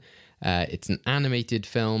done. It's an animated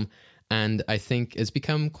film, and I think has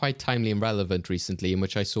become quite timely and relevant recently, in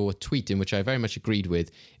which I saw a tweet in which I very much agreed with,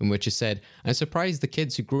 in which it said, I'm surprised the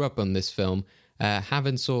kids who grew up on this film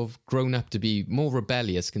haven't sort of grown up to be more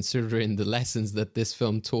rebellious, considering the lessons that this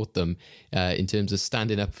film taught them in terms of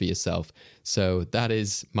standing up for yourself. So that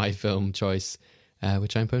is my film choice,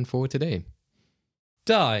 which I'm putting forward today.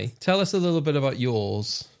 Di, tell us a little bit about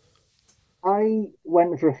yours. I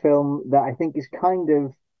went for a film that I think is kind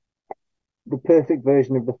of the perfect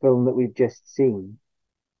version of the film that we've just seen.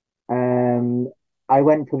 I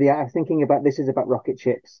went for I was thinking about, this is about rocket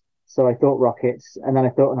ships. So I thought rockets, and then I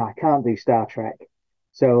thought, no, I can't do Star Trek.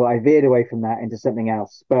 So I veered away from that into something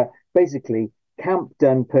else. But basically, camp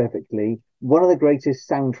done perfectly. One of the greatest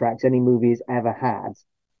soundtracks any movie has ever had.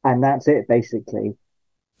 And that's it, basically.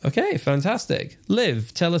 Okay, fantastic.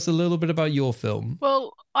 Liv, tell us a little bit about your film.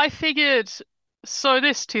 Well, I figured, so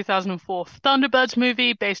this 2004 Thunderbirds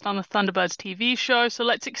movie based on the Thunderbirds TV show, so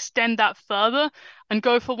let's extend that further and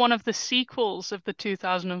go for one of the sequels of the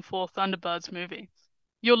 2004 Thunderbirds movie.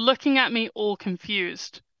 You're looking at me all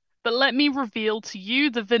confused, but let me reveal to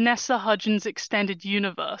you the Vanessa Hudgens extended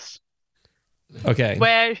universe. Okay.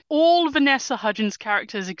 Where all Vanessa Hudgens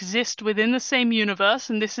characters exist within the same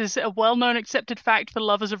universe, and this is a well-known accepted fact for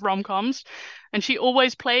lovers of rom-coms, and she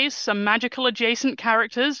always plays some magical adjacent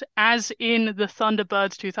characters, as in the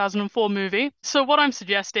Thunderbirds 2004 movie. So what I'm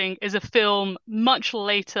suggesting is a film much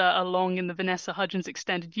later along in the Vanessa Hudgens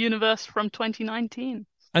extended universe from 2019.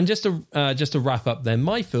 And just to wrap up then,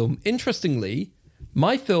 my film, interestingly,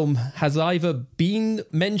 my film has either been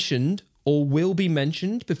mentioned or will be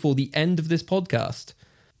mentioned before the end of this podcast.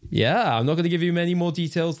 Yeah, I'm not going to give you many more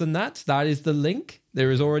details than that. That is the link. There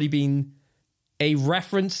has already been a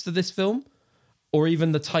reference to this film or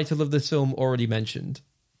even the title of this film already mentioned.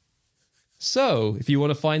 So, if you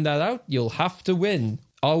want to find that out, you'll have to win.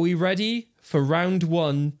 Are we ready for round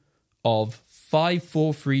 1 of 5,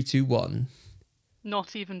 4, 3, 2, 1?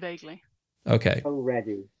 Not even vaguely. Okay.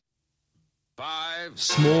 Already. 5,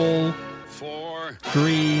 Small, 4,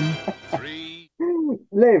 green, 3.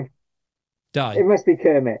 Liv, die. it must be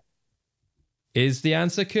Kermit. Is the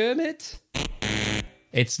answer Kermit?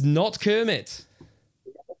 It's not Kermit.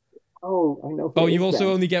 Oh, I know. Oh, you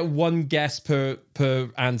also only get one guess per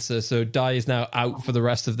answer, so Die is now out for the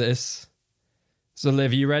rest of this. So,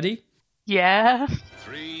 Liv, you ready? Yeah.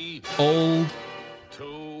 3, Old,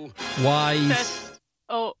 2. wise.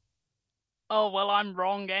 Oh, well, I'm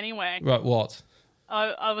wrong anyway. Right, what?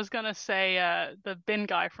 I was going to say the bin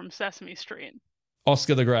guy from Sesame Street.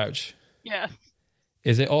 Oscar the Grouch. Yeah.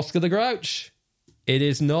 Is it Oscar the Grouch? It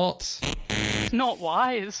is not. It's not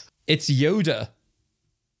wise. It's Yoda.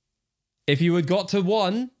 If you had got to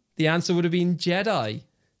 1, the answer would have been Jedi.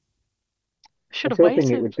 Should I have was hoping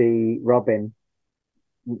waited. it would be Robin,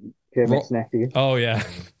 Kermit's nephew. Oh, yeah.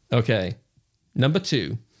 Okay. Number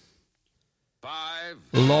 2. 5,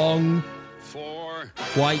 Long, 4,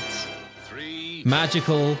 white, 3,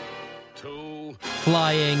 magical, 2,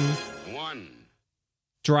 flying, 1.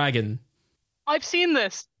 dragon. I've seen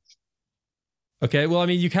this. Okay, well, I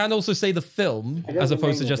mean, you can also say the film I don't as know the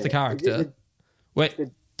opposed to name just of the it. character. Wait,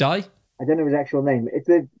 Die? I don't know his actual name. It's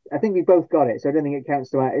the. I think we both got it, so I don't think it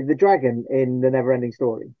counts to the dragon in the Neverending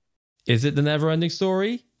Story. Is it the Neverending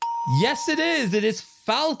Story? Yes, it is. It is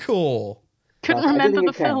Falcor. Couldn't I don't remember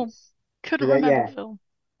think the it film. counts. Couldn't Did I? remember Yeah. the film.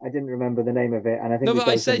 I didn't remember the name of it, and I think No, we but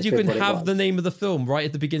I both said you understood can what it have was. the name of the film right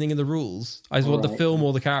at the beginning of the rules. I just want the Right. film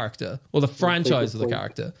or the character, or the franchise of the point.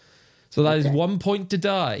 character. So that is Okay. 1 point to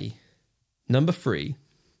Die. Number 3.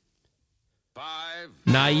 5,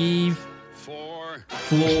 Naive, 4,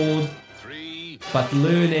 flawed, 3, but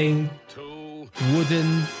learning, 2.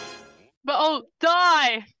 wooden. But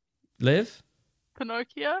die! Liv?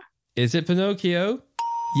 Pinocchio? Is it Pinocchio?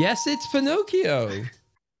 Yes, it's Pinocchio.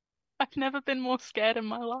 I've never been more scared in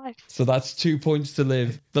my life. So that's 2 points to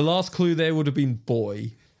Liv. The last clue there would have been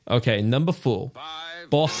boy. Okay, number 4. 5,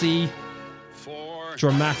 Bossy, 4,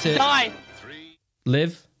 dramatic. Die! 3.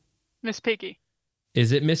 Liv? Miss Piggy.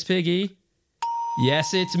 Is it Miss Piggy?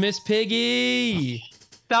 Yes, it's Miss Piggy.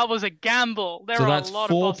 That was a gamble. There So are that's a lot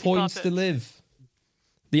 4 of bossy points puppets. to Liv.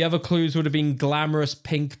 The other clues would have been glamorous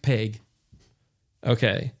pink pig.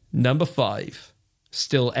 Okay, number 5.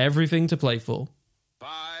 Still everything to play for.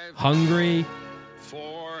 5, Hungry,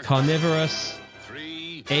 4, carnivorous,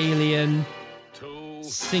 3, alien, 2,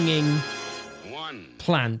 singing, 1.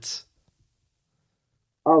 plant.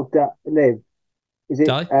 Oh, Liv. Is it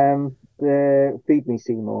Die? the Feed Me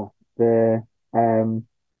Seymour? The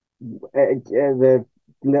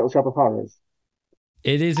Little Shop of Horrors?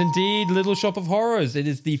 It is indeed Little Shop of Horrors. It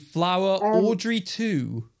is the flower Audrey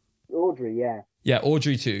 2. Audrey, yeah. Yeah,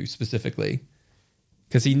 Audrey 2 specifically.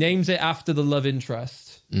 Because he names it after the love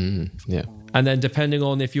interest. Yeah. And then depending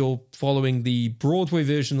on if you're following the Broadway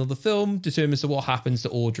version of the film, determines what happens to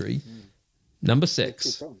Audrey. Number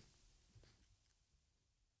 6.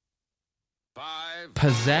 5,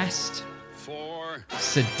 Possessed, 4,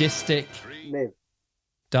 sadistic. 3. Liv.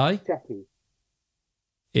 Die? Chucky.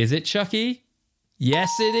 Is it Chucky? Yes,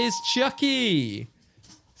 it is Chucky.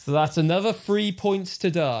 So that's another 3 points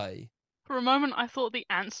to Die. For a moment, I thought the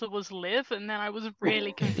answer was Liv, and then I was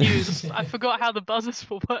really confused. I forgot how the buzzers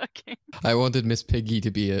were working. I wanted Miss Piggy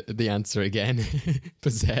to be the answer again.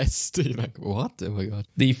 Possessed. You're like, what? Oh my god.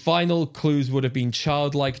 The final clues would have been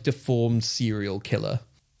childlike, deformed serial killer.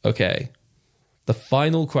 Okay. The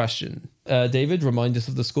final question. David, remind us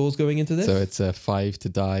of the scores going into this. So it's 5 to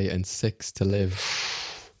Die and 6 to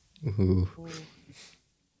live. Ooh.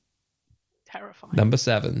 Terrifying. Number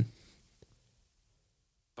 7.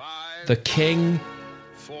 5, The king,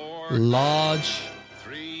 4, large,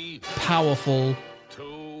 3, powerful,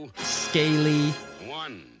 2, scaly,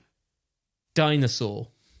 1. dinosaur.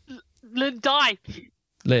 Die!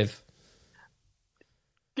 Liv.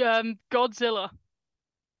 Godzilla.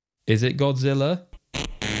 Is it Godzilla?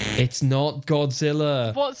 It's not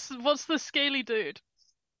Godzilla. What's the scaly dude?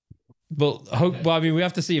 Well, I mean, we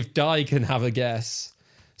have to see if Dai can have a guess.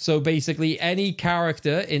 So basically, any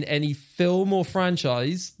character in any film or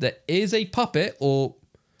franchise that is a puppet or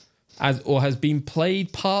has been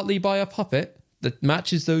played partly by a puppet that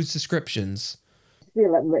matches those descriptions. I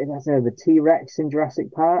feel like that's the T-Rex in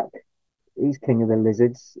Jurassic Park. He's king of the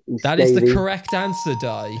lizards. He's That is the scaly. correct answer,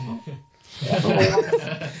 Dai.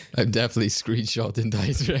 I'm definitely screenshotting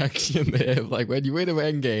Di's reaction there. Like, when you win a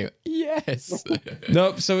Endgame, yes.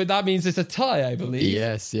 Nope, so that means it's a tie, I believe.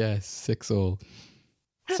 Yes, 6-all.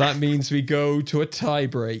 So that means we go to a tie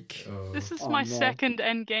break. This is my second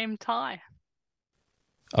Endgame tie.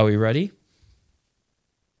 Are we ready?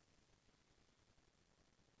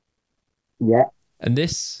 Yeah. And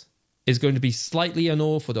this is going to be slightly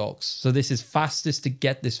unorthodox. So this is fastest to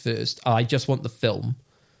get this first. I just want the film.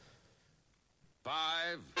 5,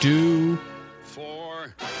 Do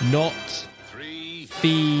 4, not 3,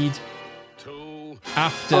 feed 2,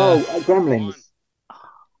 after. Gremlins.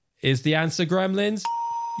 Is the answer Gremlins?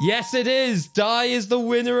 Yes, it is. Di is the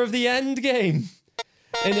winner of the end game.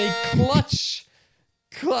 In a clutch.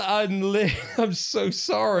 I'm so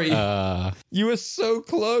sorry. You were so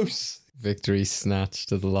close. Victory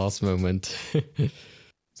snatched at the last moment.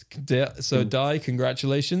 So, Di,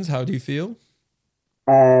 congratulations. How do you feel?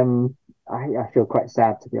 I feel quite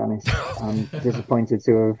sad, to be honest. I'm disappointed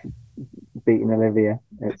to have beaten Olivia.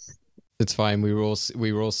 It's fine. We were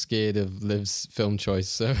all scared of Liv's film choice,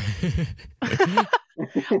 so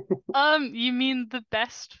You mean the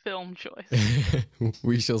best film choice?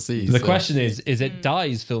 we shall see. The question is it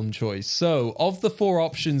Di's film choice? So, of the 4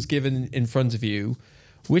 options given in front of you,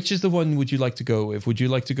 which is the one would you like to go with? Would you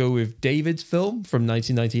like to go with David's film from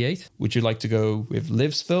 1998? Would you like to go with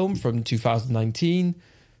Liv's film from 2019?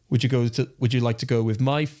 Would you like to go with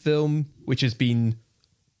my film, which has been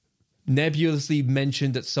nebulously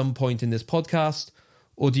mentioned at some point in this podcast,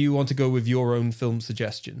 or do you want to go with your own film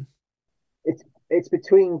suggestion? It's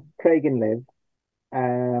between Craig and Liv.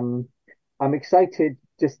 I'm excited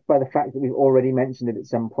just by the fact that we've already mentioned it at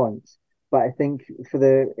some point. But I think for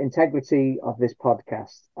the integrity of this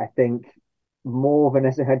podcast, I think more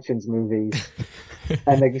Vanessa Hudgens movies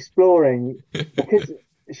and like exploring, because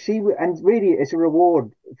and really it's a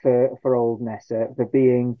reward for old Nessa for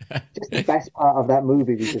being just the best part of that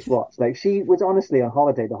movie we just watched. Like, she was honestly on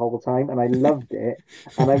holiday the whole time and I loved it,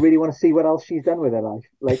 and I really want to see what else she's done with her life.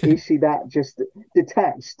 Like, is she that just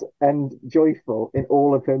detached and joyful in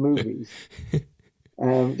all of her movies?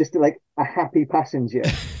 Just like a happy passenger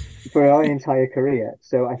for our entire career.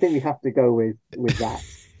 So I think we have to go with that.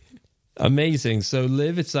 Amazing. So,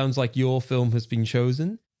 Liv, it sounds like your film has been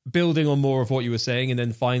chosen. Building on more of what you were saying, and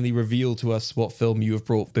then finally reveal to us what film you have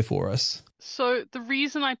brought before us. So the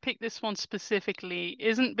reason I picked this one specifically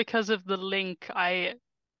isn't because of the link I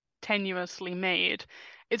tenuously made.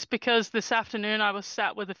 It's because this afternoon I was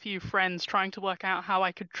sat with a few friends trying to work out how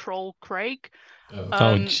I could troll Craig.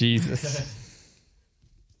 Oh, Jesus.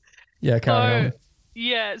 Yeah, carry on.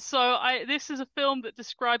 Yeah, so this is a film that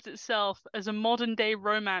describes itself as a modern day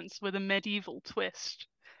romance with a medieval twist.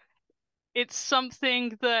 It's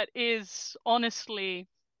something that is honestly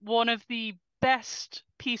one of the best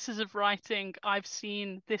pieces of writing I've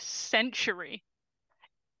seen this century.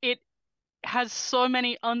 It has so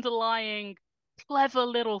many underlying clever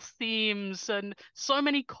little themes and so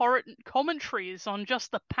many commentaries on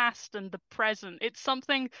just the past and the present. It's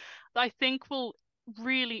something that I think will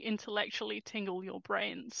really intellectually tingle your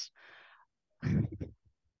brains.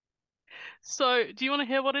 So, do you want to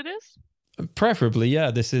hear what it is? Preferably, yeah.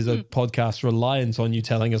 This is a podcast reliant on you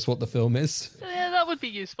telling us what the film is. Yeah, that would be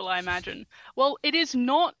useful, I imagine. Well, it is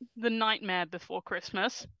not The Nightmare Before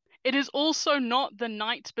Christmas. It is also not The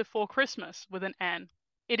Night Before Christmas with an N.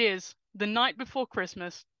 It is The Night Before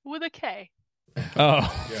Christmas with a K. Oh.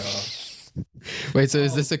 Wait, so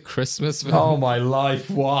is this a Christmas film? Oh, my life.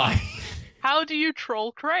 Why? How do you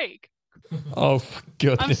troll Craig? Oh, for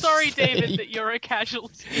goodness I'm sorry, sake. David, that you're a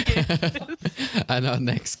casualty in this. And our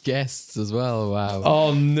next guests as well. Wow.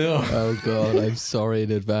 Oh, no. Oh, God. I'm sorry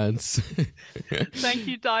in advance. Thank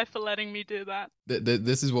you, Di, for letting me do that.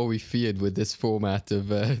 This is what we feared with this format of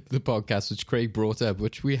the podcast, which Craig brought up,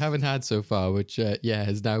 which we haven't had so far, which,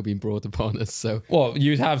 has now been brought upon us. So, Well,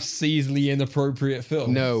 you'd have seasonally inappropriate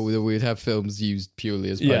films. no, we'd have films used purely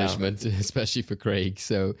as punishment, especially for Craig.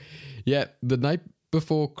 So, yeah, The Night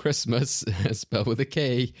Before Christmas, spelled with a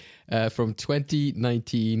K, from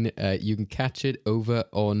 2019. You can catch it over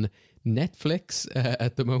on Netflix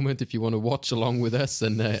at the moment if you want to watch along with us.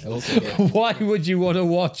 And also, Why would you want to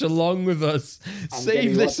watch along with us?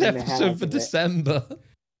 Save this episode for December.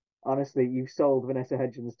 Honestly, you've sold Vanessa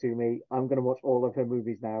Hudgens to me. I'm going to watch all of her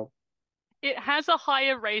movies now. It has a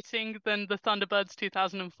higher rating than the Thunderbirds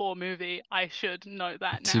 2004 movie. I should note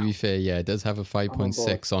that now. to be fair, it does have a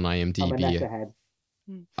 5.6 on I'm a Nessa IMDb. head.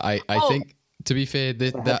 I think, to be fair,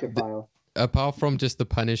 The Hudgens file. apart from just the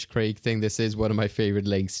punish Craig thing, this is one of my favorite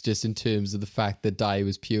links, just in terms of the fact that Di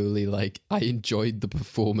was purely like, I enjoyed the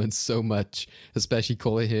performance so much, especially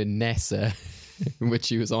calling her Nessa, in which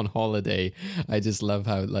she was on holiday. I just love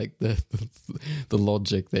how like the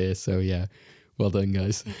logic there. So yeah, well done,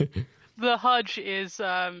 guys. The Hudge is,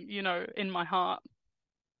 in my heart.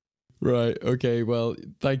 Right. Okay. Well,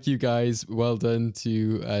 thank you guys. Well done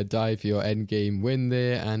to Di for your endgame win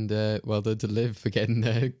there, and well done to Liv for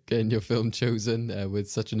getting your film chosen with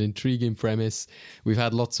such an intriguing premise. We've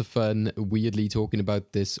had lots of fun, weirdly talking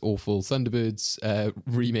about this awful Thunderbirds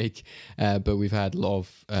remake, but we've had a lot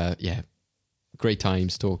of great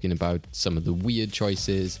times talking about some of the weird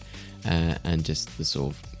choices and just the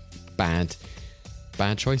sort of bad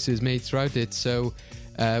choices made throughout it. So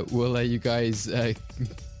we'll let you guys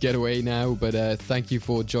get away now, but thank you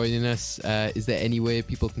for joining us. Is there anywhere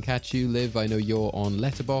people can catch you, Liv? I know you're on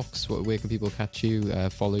Letterboxd. Where can people catch you,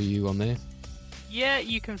 follow you on there? Yeah,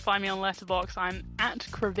 you can find me on Letterboxd. I'm at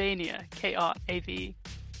Cravania, Kravania.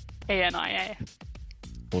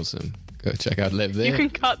 Awesome. Go check out Liv there. You can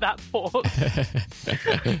cut that pause.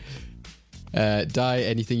 Di,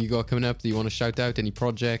 anything you got coming up that you want to shout out? Any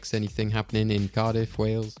projects, anything happening in Cardiff,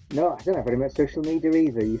 Wales? No, I don't have very much social media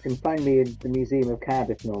either. You can find me in the Museum of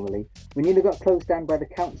Cardiff normally. We nearly got closed down by the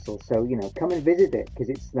council, so, come and visit it, because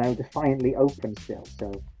it's now defiantly open still.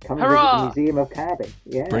 So come and visit the Museum of Cardiff.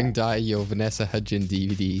 Yeah. Bring Di your Vanessa Hudgens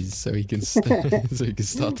DVDs so he can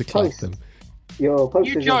start to collect them. Your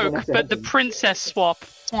You joke, but the princess swap.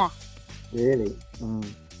 Mwah. Really?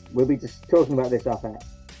 We'll be just talking about this off air.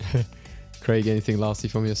 Craig, anything lastly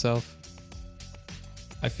from yourself?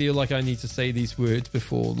 I feel like I need to say these words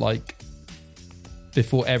before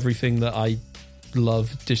everything that I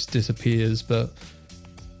love just disappears, but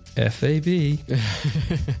FAB.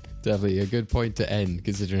 Definitely a good point to end,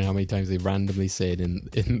 considering how many times they randomly say it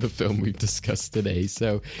in the film we've discussed today.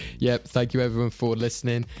 So, yep, thank you everyone for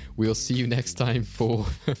listening. We'll see you next time for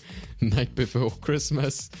Night Before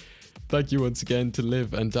Christmas. Thank you once again to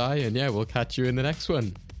Liv and Di, and yeah, we'll catch you in the next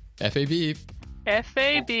one. FAB.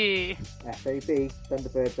 FAB. FAB.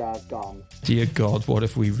 Thunderbirds are gone. Dear God, what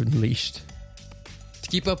have we unleashed? To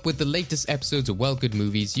keep up with the latest episodes of Well Good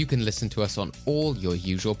Movies, you can listen to us on all your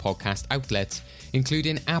usual podcast outlets,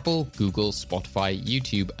 including Apple, Google, Spotify,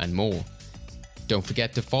 YouTube, and more. Don't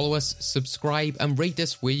forget to follow us, subscribe, and rate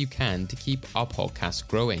us where you can to keep our podcast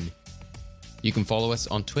growing. You can follow us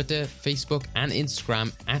on Twitter, Facebook, and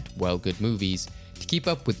Instagram at Well Good Movies to keep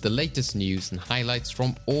up with the latest news and highlights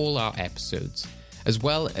from all our episodes, as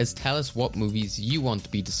well as tell us what movies you want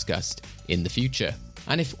to be discussed in the future.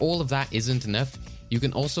 And if all of that isn't enough, you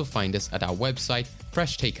can also find us at our website,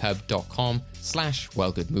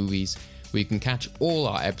 freshtakehub.com/wellgoodmovies, where you can catch all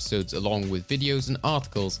our episodes along with videos and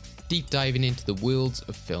articles deep diving into the worlds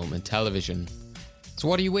of film and television. So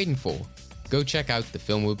what are you waiting for? Go check out the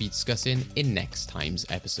film we'll be discussing in next time's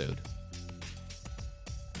episode.